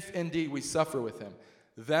 if indeed we suffer with him,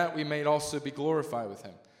 that we may also be glorified with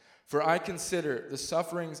him. For I consider the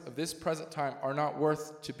sufferings of this present time are not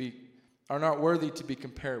worthy to be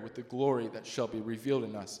compared with the glory that shall be revealed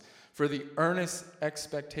in us. For the earnest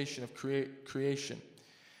expectation of creation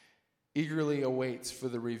eagerly awaits for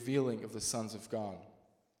the revealing of the sons of God.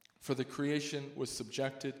 For the creation was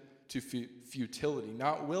subjected to futility,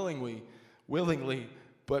 not willingly,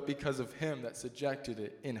 but because of him that subjected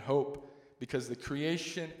it, in hope, because the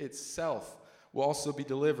creation itself will also be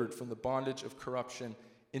delivered from the bondage of corruption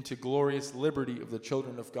into glorious liberty of the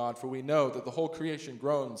children of God. For we know that the whole creation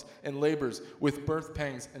groans and labors with birth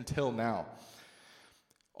pangs until now.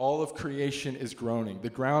 All of creation is groaning. The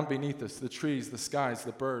ground beneath us, the trees, the skies,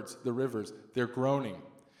 the birds, the rivers, they're groaning.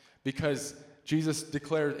 Because Jesus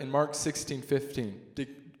declared in Mark 16:15,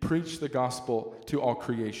 preach the gospel to all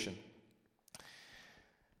creation.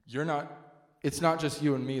 You're not it's not just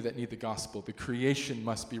you and me that need the gospel. The creation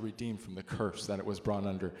must be redeemed from the curse that it was brought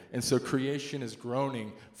under. And so creation is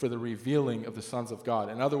groaning for the revealing of the sons of God.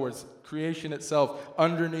 In other words, creation itself,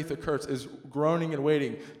 underneath the curse, is groaning and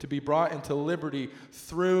waiting to be brought into liberty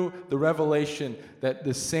through the revelation that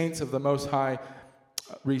the saints of the Most High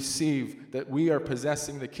receive, that we are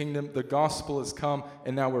possessing the kingdom. The gospel has come,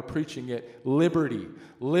 and now we're preaching it. Liberty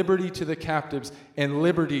to the captives, and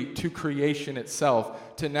liberty to creation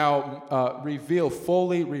itself, to now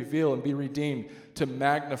fully reveal and be redeemed, to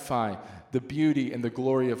magnify the beauty and the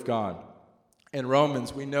glory of God. In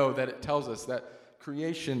Romans, we know that it tells us that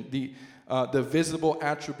creation, the visible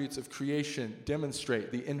attributes of creation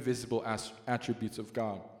demonstrate the invisible attributes of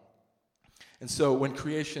God. And so when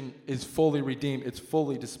creation is fully redeemed, it's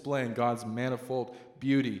fully displaying God's manifold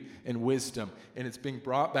beauty and wisdom. And it's being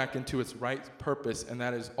brought back into its right purpose, and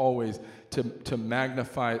that is always to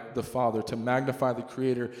magnify the Father, to magnify the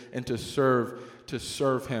Creator, and to serve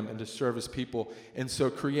Him and to serve His people. And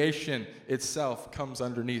so creation itself comes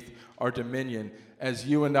underneath our dominion as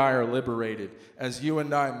you and I are liberated, as you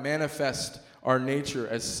and I manifest our nature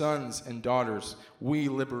as sons and daughters. We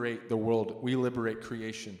liberate the world. We liberate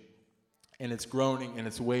creation. And it's groaning and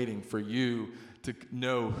it's waiting for you to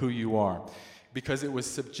know who you are, because it was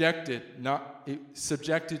subjected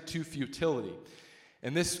to futility.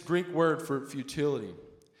 And this Greek word for futility,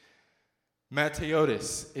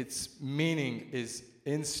 mateiotis, its meaning is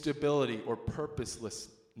instability or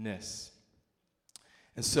purposelessness.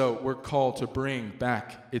 And so we're called to bring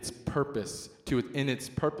back its purpose in its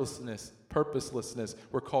purposelessness.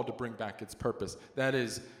 We're called to bring back its purpose. That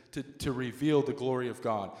is to reveal the glory of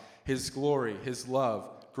God. His glory, His love,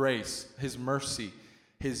 grace, His mercy,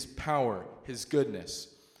 His power, His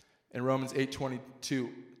goodness. In Romans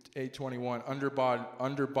 8:21,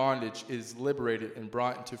 under bondage is liberated and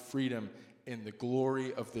brought into freedom in the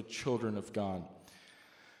glory of the children of God.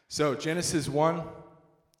 So Genesis 1,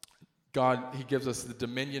 God, He gives us the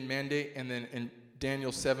dominion mandate, and then in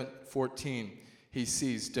Daniel 7:14, He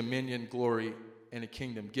sees dominion, glory, and a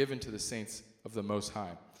kingdom given to the saints of the Most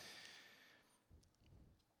High.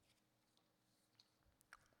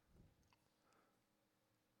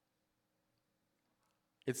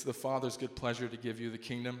 It's the Father's good pleasure to give you the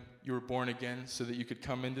kingdom. You were born again so that you could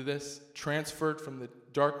come into this, transferred from the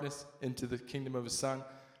darkness into the kingdom of His Son,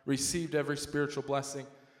 received every spiritual blessing.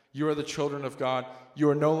 You are the children of God. You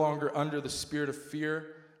are no longer under the spirit of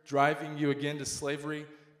fear, driving you again to slavery,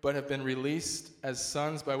 but have been released as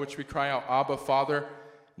sons, by which we cry out, Abba, Father.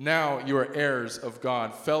 Now you are heirs of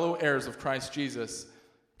God, fellow heirs of Christ Jesus.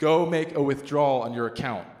 Go make a withdrawal on your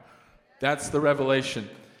account. That's the revelation.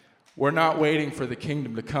 We're not waiting for the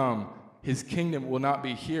kingdom to come. His kingdom will not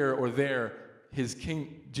be here or there.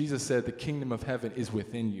 Jesus said the kingdom of heaven is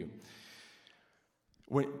within you.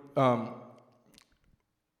 I'm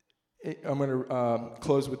going to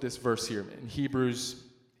close with this verse here in Hebrews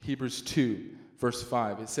 2, verse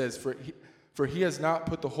 5. It says, For he has not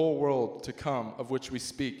put the whole world to come, of which we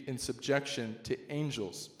speak, in subjection to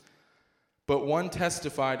angels. But one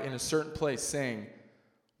testified in a certain place, saying,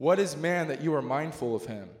 What is man that you are mindful of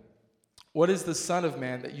him? What is the Son of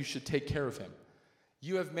Man that you should take care of him?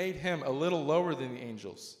 You have made him a little lower than the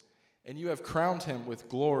angels, and you have crowned him with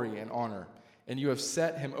glory and honor, and you have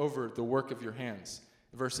set him over the work of your hands.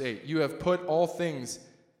 Verse 8, you have put all things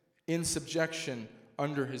in subjection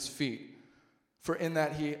under his feet. For in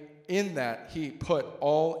that he put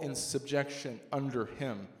all in subjection under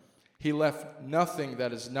him. He left nothing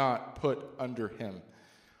that is not put under him.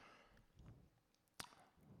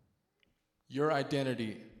 Your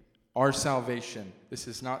identity, our salvation, this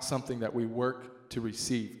is not something that we work to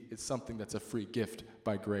receive. It's something that's a free gift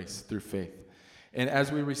by grace through faith. And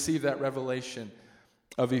as we receive that revelation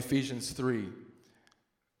of Ephesians 3,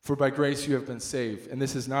 for by grace you have been saved, and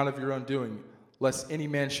this is not of your own doing, lest any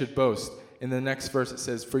man should boast. In the next verse it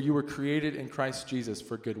says, for you were created in Christ Jesus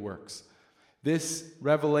for good works. This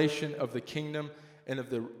revelation of the kingdom and of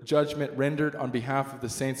the judgment rendered on behalf of the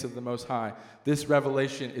saints of the Most High, this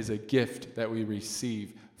revelation is a gift that we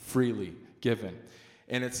receive freely given.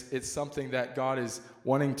 And it's something that God is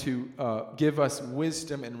wanting to give us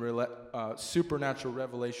wisdom and supernatural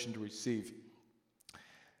revelation to receive.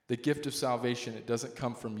 The gift of salvation, it doesn't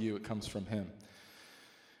come from you, it comes from Him.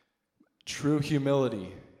 True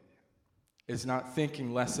humility is not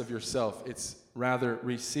thinking less of yourself. It's rather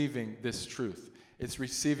receiving this truth. It's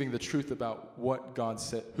receiving the truth about what God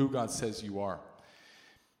said, who God says you are.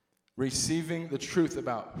 Receiving the truth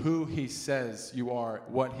about who He says you are,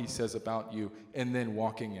 what He says about you, and then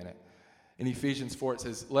walking in it. In Ephesians 4, it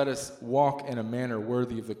says, let us walk in a manner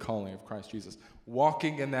worthy of the calling of Christ Jesus.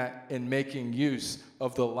 Walking in that and making use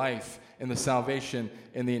of the life and the salvation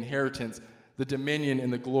and the inheritance, the dominion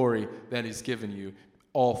and the glory that he's given you,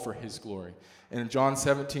 all for his glory. And in John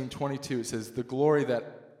 17:22, it says, the glory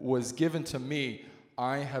that was given to me,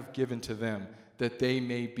 I have given to them, that they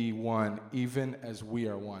may be one, even as we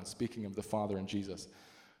are one. Speaking of the Father and Jesus.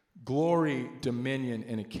 Glory, dominion,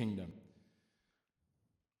 and a kingdom.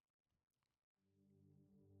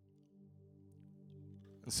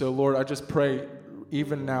 And so, Lord, I just pray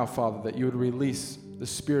even now, Father, that you would release the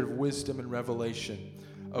spirit of wisdom and revelation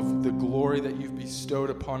of the glory that you've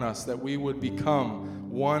bestowed upon us, that we would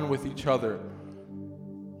become one with each other,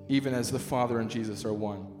 even as the Father and Jesus are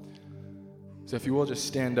one. So if you will, just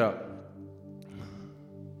stand up.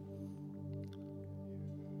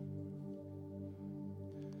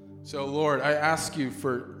 So, Lord, I ask you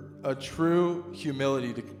for a true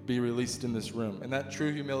humility to be released in this room. And that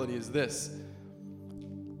true humility is this.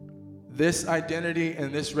 This identity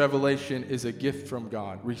and this revelation is a gift from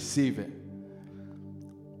God. Receive it.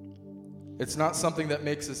 It's not something that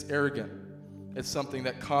makes us arrogant. It's something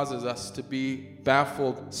that causes us to be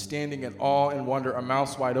baffled, standing in awe and wonder, our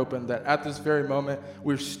mouths wide open, that at this very moment,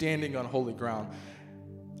 we're standing on holy ground.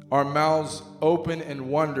 Our mouths open in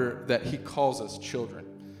wonder that he calls us children.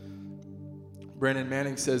 Brandon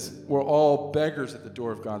Manning says, we're all beggars at the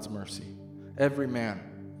door of God's mercy. Every man,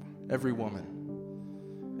 every woman.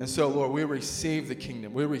 And so, Lord, we receive the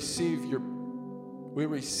kingdom. We receive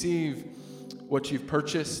what you've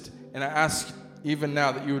purchased. And I ask even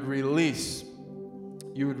now that you would release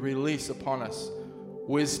upon us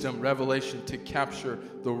wisdom, revelation to capture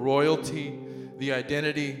the royalty, the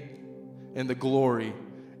identity, and the glory,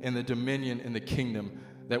 and the dominion and the kingdom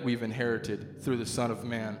that we've inherited through the Son of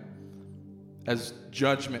Man, as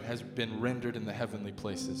judgment has been rendered in the heavenly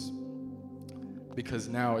places. Because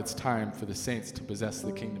now it's time for the saints to possess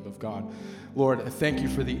the kingdom of God. Lord, I thank you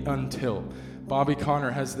for the until. Bobby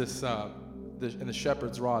Connor has this in the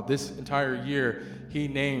shepherd's rod. This entire year, he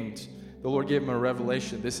named, the Lord gave him a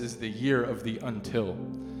revelation. This is the year of the until.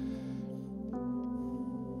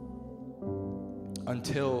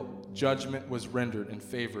 Until judgment was rendered in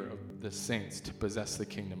favor of the saints to possess the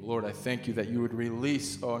kingdom. Lord, I thank you that you would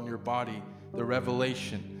release on your body the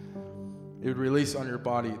revelation. It would release on your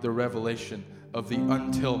body the revelation of the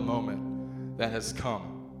until moment that has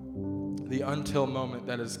come. The until moment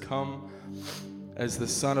that has come as the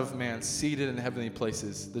Son of Man seated in heavenly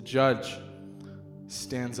places. The judge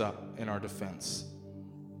stands up in our defense.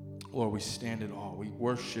 Lord, we stand in awe. We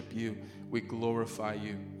worship you. We glorify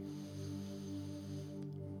you.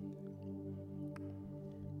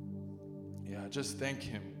 Yeah, just thank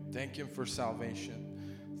him. Thank him for salvation.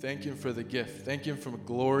 Thank him for the gift. Thank him for the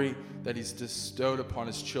glory that he's bestowed upon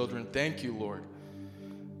his children. Thank you, Lord.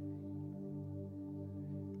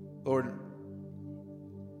 Lord,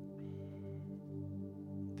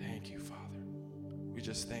 thank you, Father. We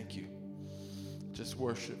just thank you. Just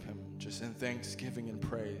worship him, just in thanksgiving and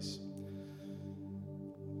praise.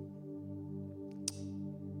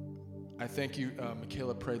 I thank you,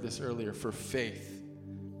 Michaela prayed this earlier, for faith.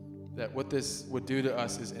 That what this would do to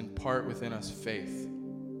us is impart within us faith.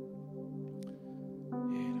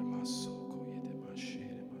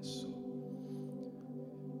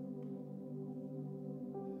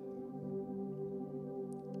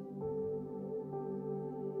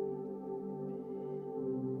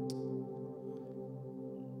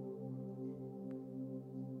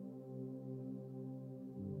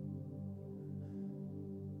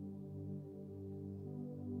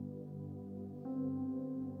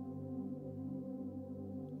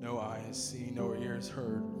 No eye has seen, no ear has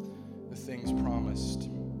heard the things promised.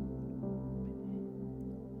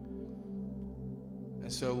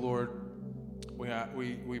 And so, Lord,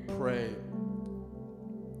 we pray.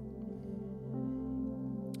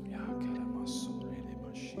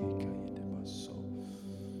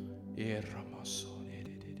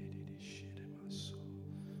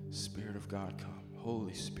 Spirit of God, come.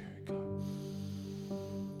 Holy Spirit, come.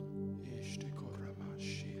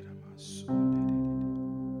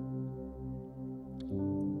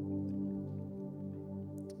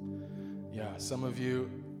 Some of you,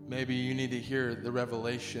 maybe you need to hear the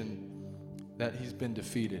revelation that he's been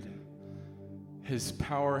defeated. His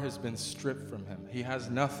power has been stripped from him. He has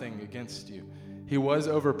nothing against you. He was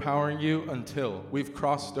overpowering you until we've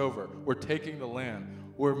crossed over. We're taking the land.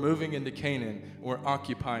 We're moving into Canaan. We're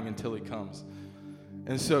occupying until he comes.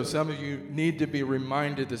 And so some of you need to be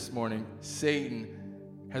reminded this morning, Satan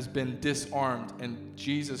has been disarmed and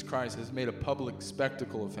Jesus Christ has made a public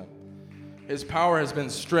spectacle of him. His power has been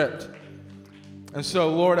stripped. And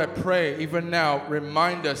so, Lord, I pray even now,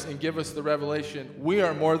 remind us and give us the revelation. We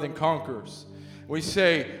are more than conquerors. We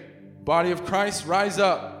say, body of Christ, rise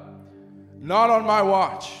up, not on my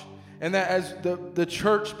watch. And that as the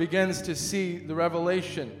church begins to see the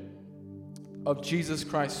revelation of Jesus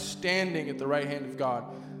Christ standing at the right hand of God,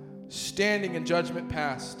 standing in judgment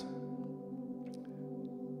past,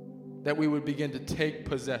 that we would begin to take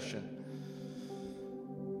possession.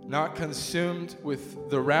 Not consumed with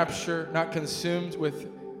the rapture, not consumed with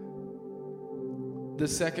the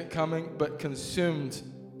second coming, but consumed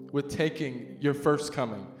with taking your first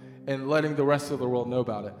coming and letting the rest of the world know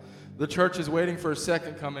about it. The church is waiting for his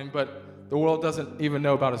second coming, but the world doesn't even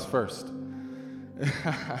know about his first.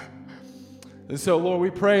 And so, Lord, we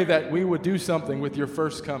pray that we would do something with your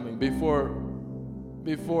first coming before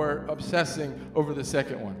obsessing over the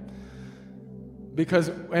second one. Because,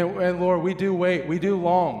 and Lord, we do wait, we do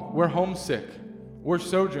long, we're homesick, we're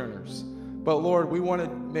sojourners. But Lord, we want to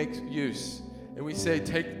make use. And we say,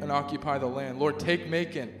 take and occupy the land. Lord, take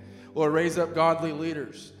Macon. Lord, raise up godly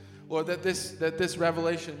leaders. Lord, that this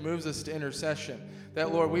revelation moves us to intercession.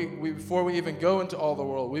 That, Lord, we before we even go into all the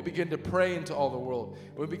world, we begin to pray into all the world.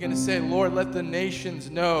 We begin to say, Lord, let the nations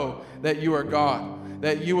know that you are God,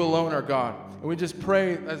 that you alone are God. And we just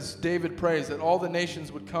pray, as David prays, that all the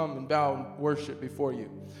nations would come and bow and worship before you.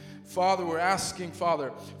 Father, we're asking,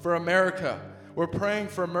 Father, for America. We're praying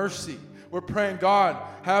for mercy. We're praying, God,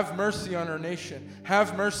 have mercy on our nation.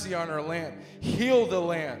 Have mercy on our land. Heal the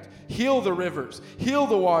land. Heal the rivers. Heal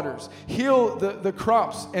the waters. Heal the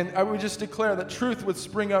crops. And I would just declare that truth would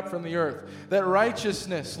spring up from the earth. That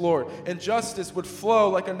righteousness, Lord, and justice would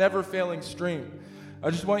flow like a never-failing stream.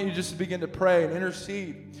 I just want you just to begin to pray and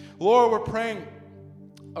intercede. Lord, we're praying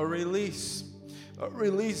a release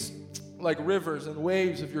like rivers and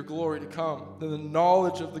waves of your glory to come. The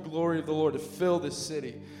knowledge of the glory of the Lord to fill this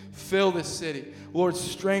city. Fill this city. Lord,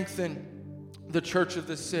 strengthen the church of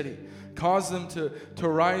this city. Cause them to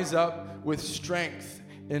rise up with strength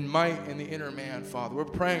and might in the inner man, Father. We're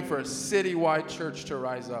praying for a citywide church to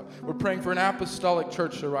rise up. We're praying for an apostolic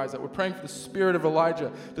church to rise up. We're praying for the spirit of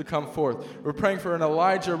Elijah to come forth. We're praying for an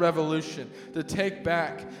Elijah revolution to take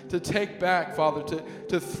back, Father,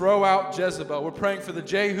 to throw out Jezebel. We're praying for the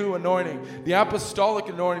Jehu anointing, the apostolic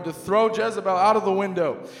anointing to throw Jezebel out of the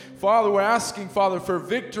window. Father, we're asking, Father, for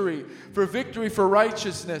victory, for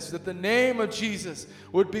righteousness, that the name of Jesus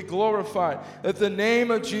would be glorified, that the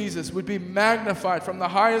name of Jesus would be magnified from the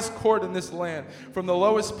highest court in this land, from the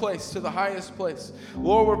lowest place to the highest place.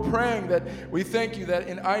 Lord, we're praying that we thank you that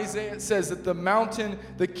in Isaiah it says that the mountain,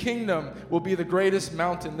 the kingdom, will be the greatest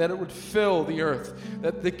mountain, that it would fill the earth,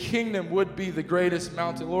 that the kingdom would be the greatest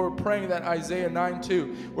mountain. Lord, we're praying that Isaiah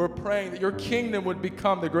 9:2, we're praying that your kingdom would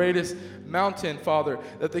become the greatest mountain, Father,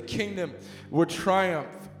 that the kingdom would triumph.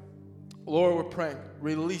 Lord, we're praying,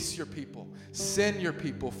 release your people. Send your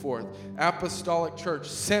people forth. Apostolic church,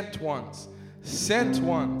 sent ones.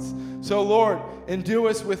 So, Lord, endue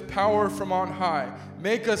us with power from on high.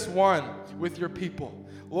 Make us one with your people.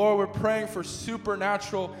 Lord, we're praying for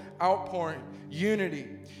supernatural outpouring, unity.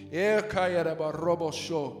 Come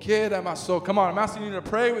on, I'm asking you to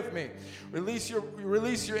pray with me. Release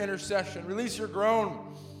your intercession. Release your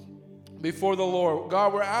groan before the Lord.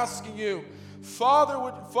 God, we're asking you, Father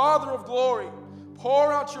of glory,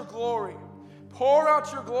 pour out your glory. Pour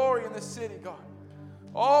out your glory in the city, God.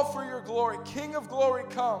 All for your glory. King of glory,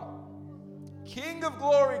 come. King of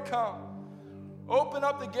glory, come. Open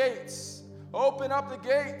up the gates. Open up the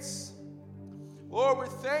gates. Lord, we're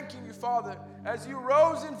thanking you, Father. As you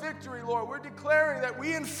rose in victory, Lord, we're declaring that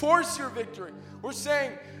we enforce your victory. We're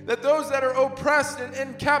saying that those that are oppressed and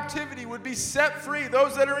in captivity would be set free.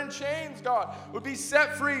 Those that are in chains, God, would be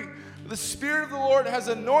set free. The Spirit of the Lord has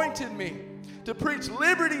anointed me to preach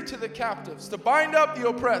liberty to the captives, to bind up the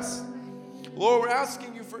oppressed. Lord, we're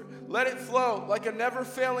asking you let it flow like a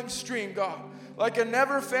never-failing stream, God. Like a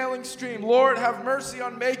never-failing stream. Lord, have mercy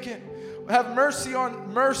on Macon. Have mercy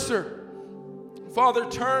on Mercer. Father,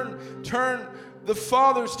 turn the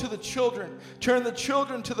fathers to the children. Turn the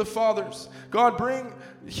children to the fathers. God,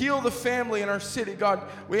 heal the family in our city. God,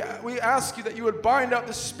 we ask you that you would bind up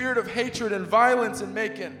the spirit of hatred and violence in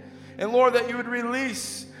Macon. And Lord, that you would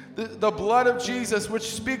release the blood of Jesus,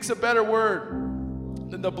 which speaks a better word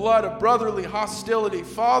than the blood of brotherly hostility.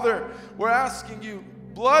 Father, we're asking you,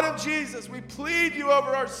 blood of Jesus, we plead you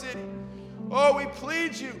over our city. Oh, we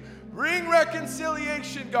plead you. Bring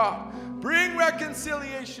reconciliation, God. Bring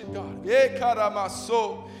reconciliation, God.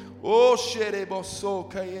 Oh,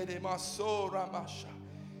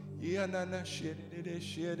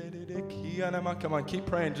 come on, keep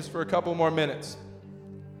praying just for a couple more minutes.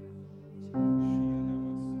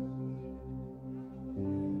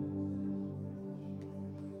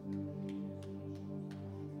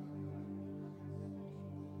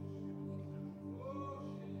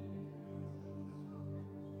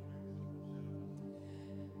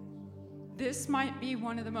 this might be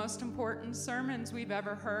one of the most important sermons we've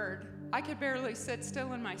ever heard. I could barely sit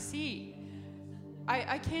still in my seat.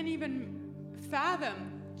 I can't even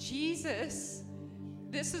fathom Jesus.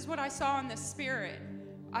 This is what I saw in the Spirit.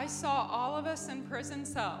 I saw all of us in prison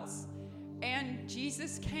cells, and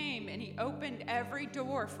Jesus came and he opened every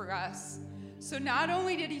door for us. So not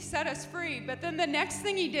only did he set us free, but then the next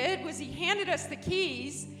thing he did was he handed us the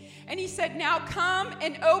keys, and he said, now come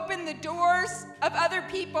and open the doors of other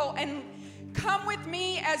people and come with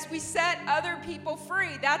me as we set other people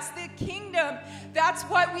free. That's the kingdom. That's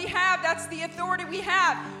what we have. That's the authority we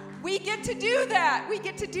have. We get to do that. We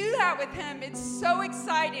get to do that with him. It's so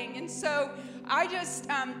exciting. And so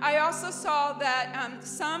I also saw that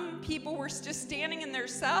some people were just standing in their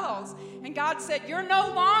cells, and God said, you're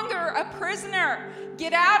no longer a prisoner.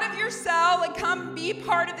 Get out of your cell and come be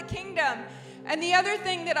part of the kingdom. And the other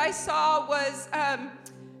thing that I saw was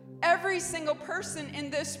every single person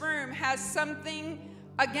in this room has something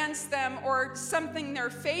against them or something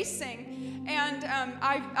they're facing. And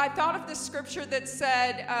I thought of the scripture that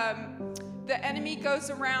said, the enemy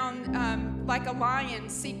goes around like a lion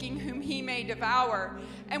seeking whom he may devour.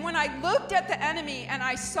 And when I looked at the enemy and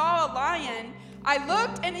I saw a lion, I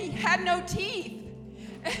looked and he had no teeth.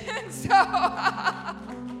 And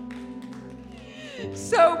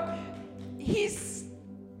so he's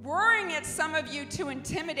roaring at some of you to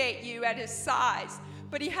intimidate you at his size,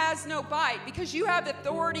 but he has no bite because you have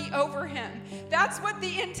authority over him. That's what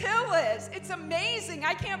the intel is. It's amazing.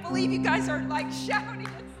 I can't believe you guys are like shouting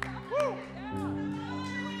and stuff. Woo.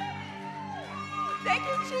 Thank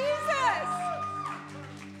you, Jesus.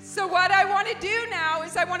 So what I want to do now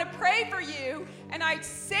is I want to pray for you, and I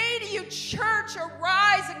say to you, church,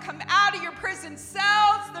 arise and come out of your prison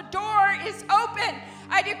cells. The door is open.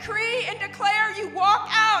 I decree and declare you walk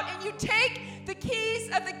out and you take the keys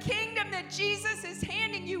of the kingdom that Jesus is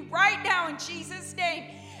handing you right now in Jesus'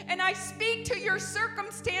 name. And I speak to your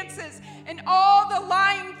circumstances and all the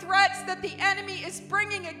lying threats that the enemy is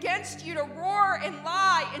bringing against you to roar and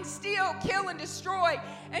lie and steal, kill, and destroy.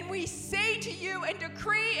 And we say to you and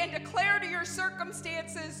decree and declare to your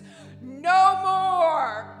circumstances, no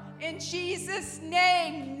more. In Jesus'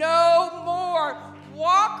 name, no more.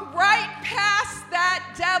 Walk right past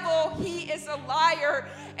that devil. He is a liar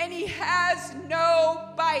and he has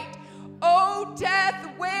no bite. Oh, death,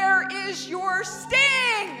 where is your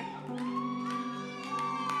sting?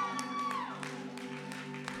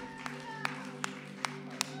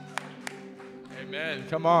 Amen.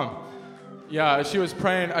 Come on. Yeah, as she was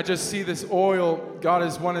praying, I just see this oil God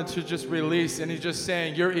is wanting to just release, and he's just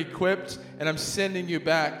saying, you're equipped, and I'm sending you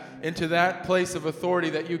back into that place of authority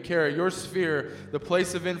that you carry, your sphere, the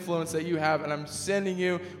place of influence that you have, and I'm sending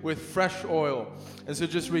you with fresh oil. And so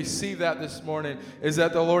just receive that this morning, is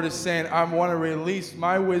that the Lord is saying, I want to release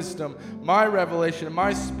my wisdom, my revelation,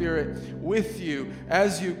 my spirit with you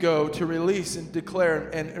as you go to release and declare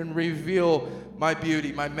and reveal my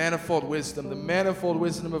beauty, my manifold wisdom, the manifold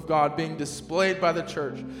wisdom of God being displayed by the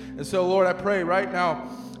church. And so, Lord, I pray right now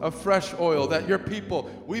of fresh oil that your people,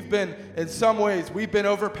 we've been, in some ways, we've been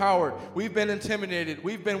overpowered, we've been intimidated,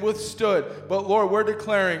 we've been withstood, but Lord, we're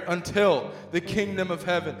declaring until the kingdom of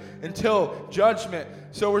heaven, until judgment.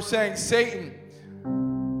 So we're saying, Satan,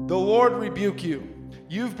 the Lord rebuke you.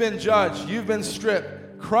 You've been judged, you've been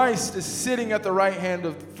stripped. Christ is sitting at the right hand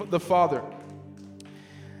of the Father.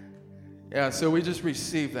 Yeah, so we just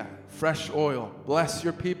receive that fresh oil. Bless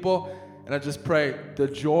your people, and I just pray the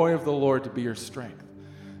joy of the Lord to be your strength.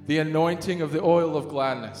 The anointing of the oil of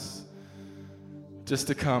gladness just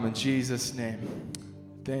to come in Jesus' name.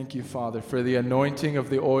 Thank you, Father, for the anointing of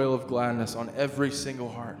the oil of gladness on every single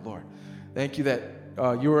heart, Lord. Thank you that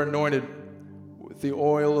you are anointed with the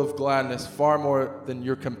oil of gladness far more than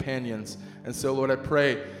your companions. And so, Lord, I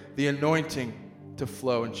pray the anointing to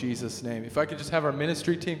flow in Jesus' name. If I could just have our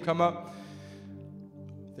ministry team come up.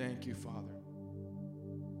 Thank you, Father.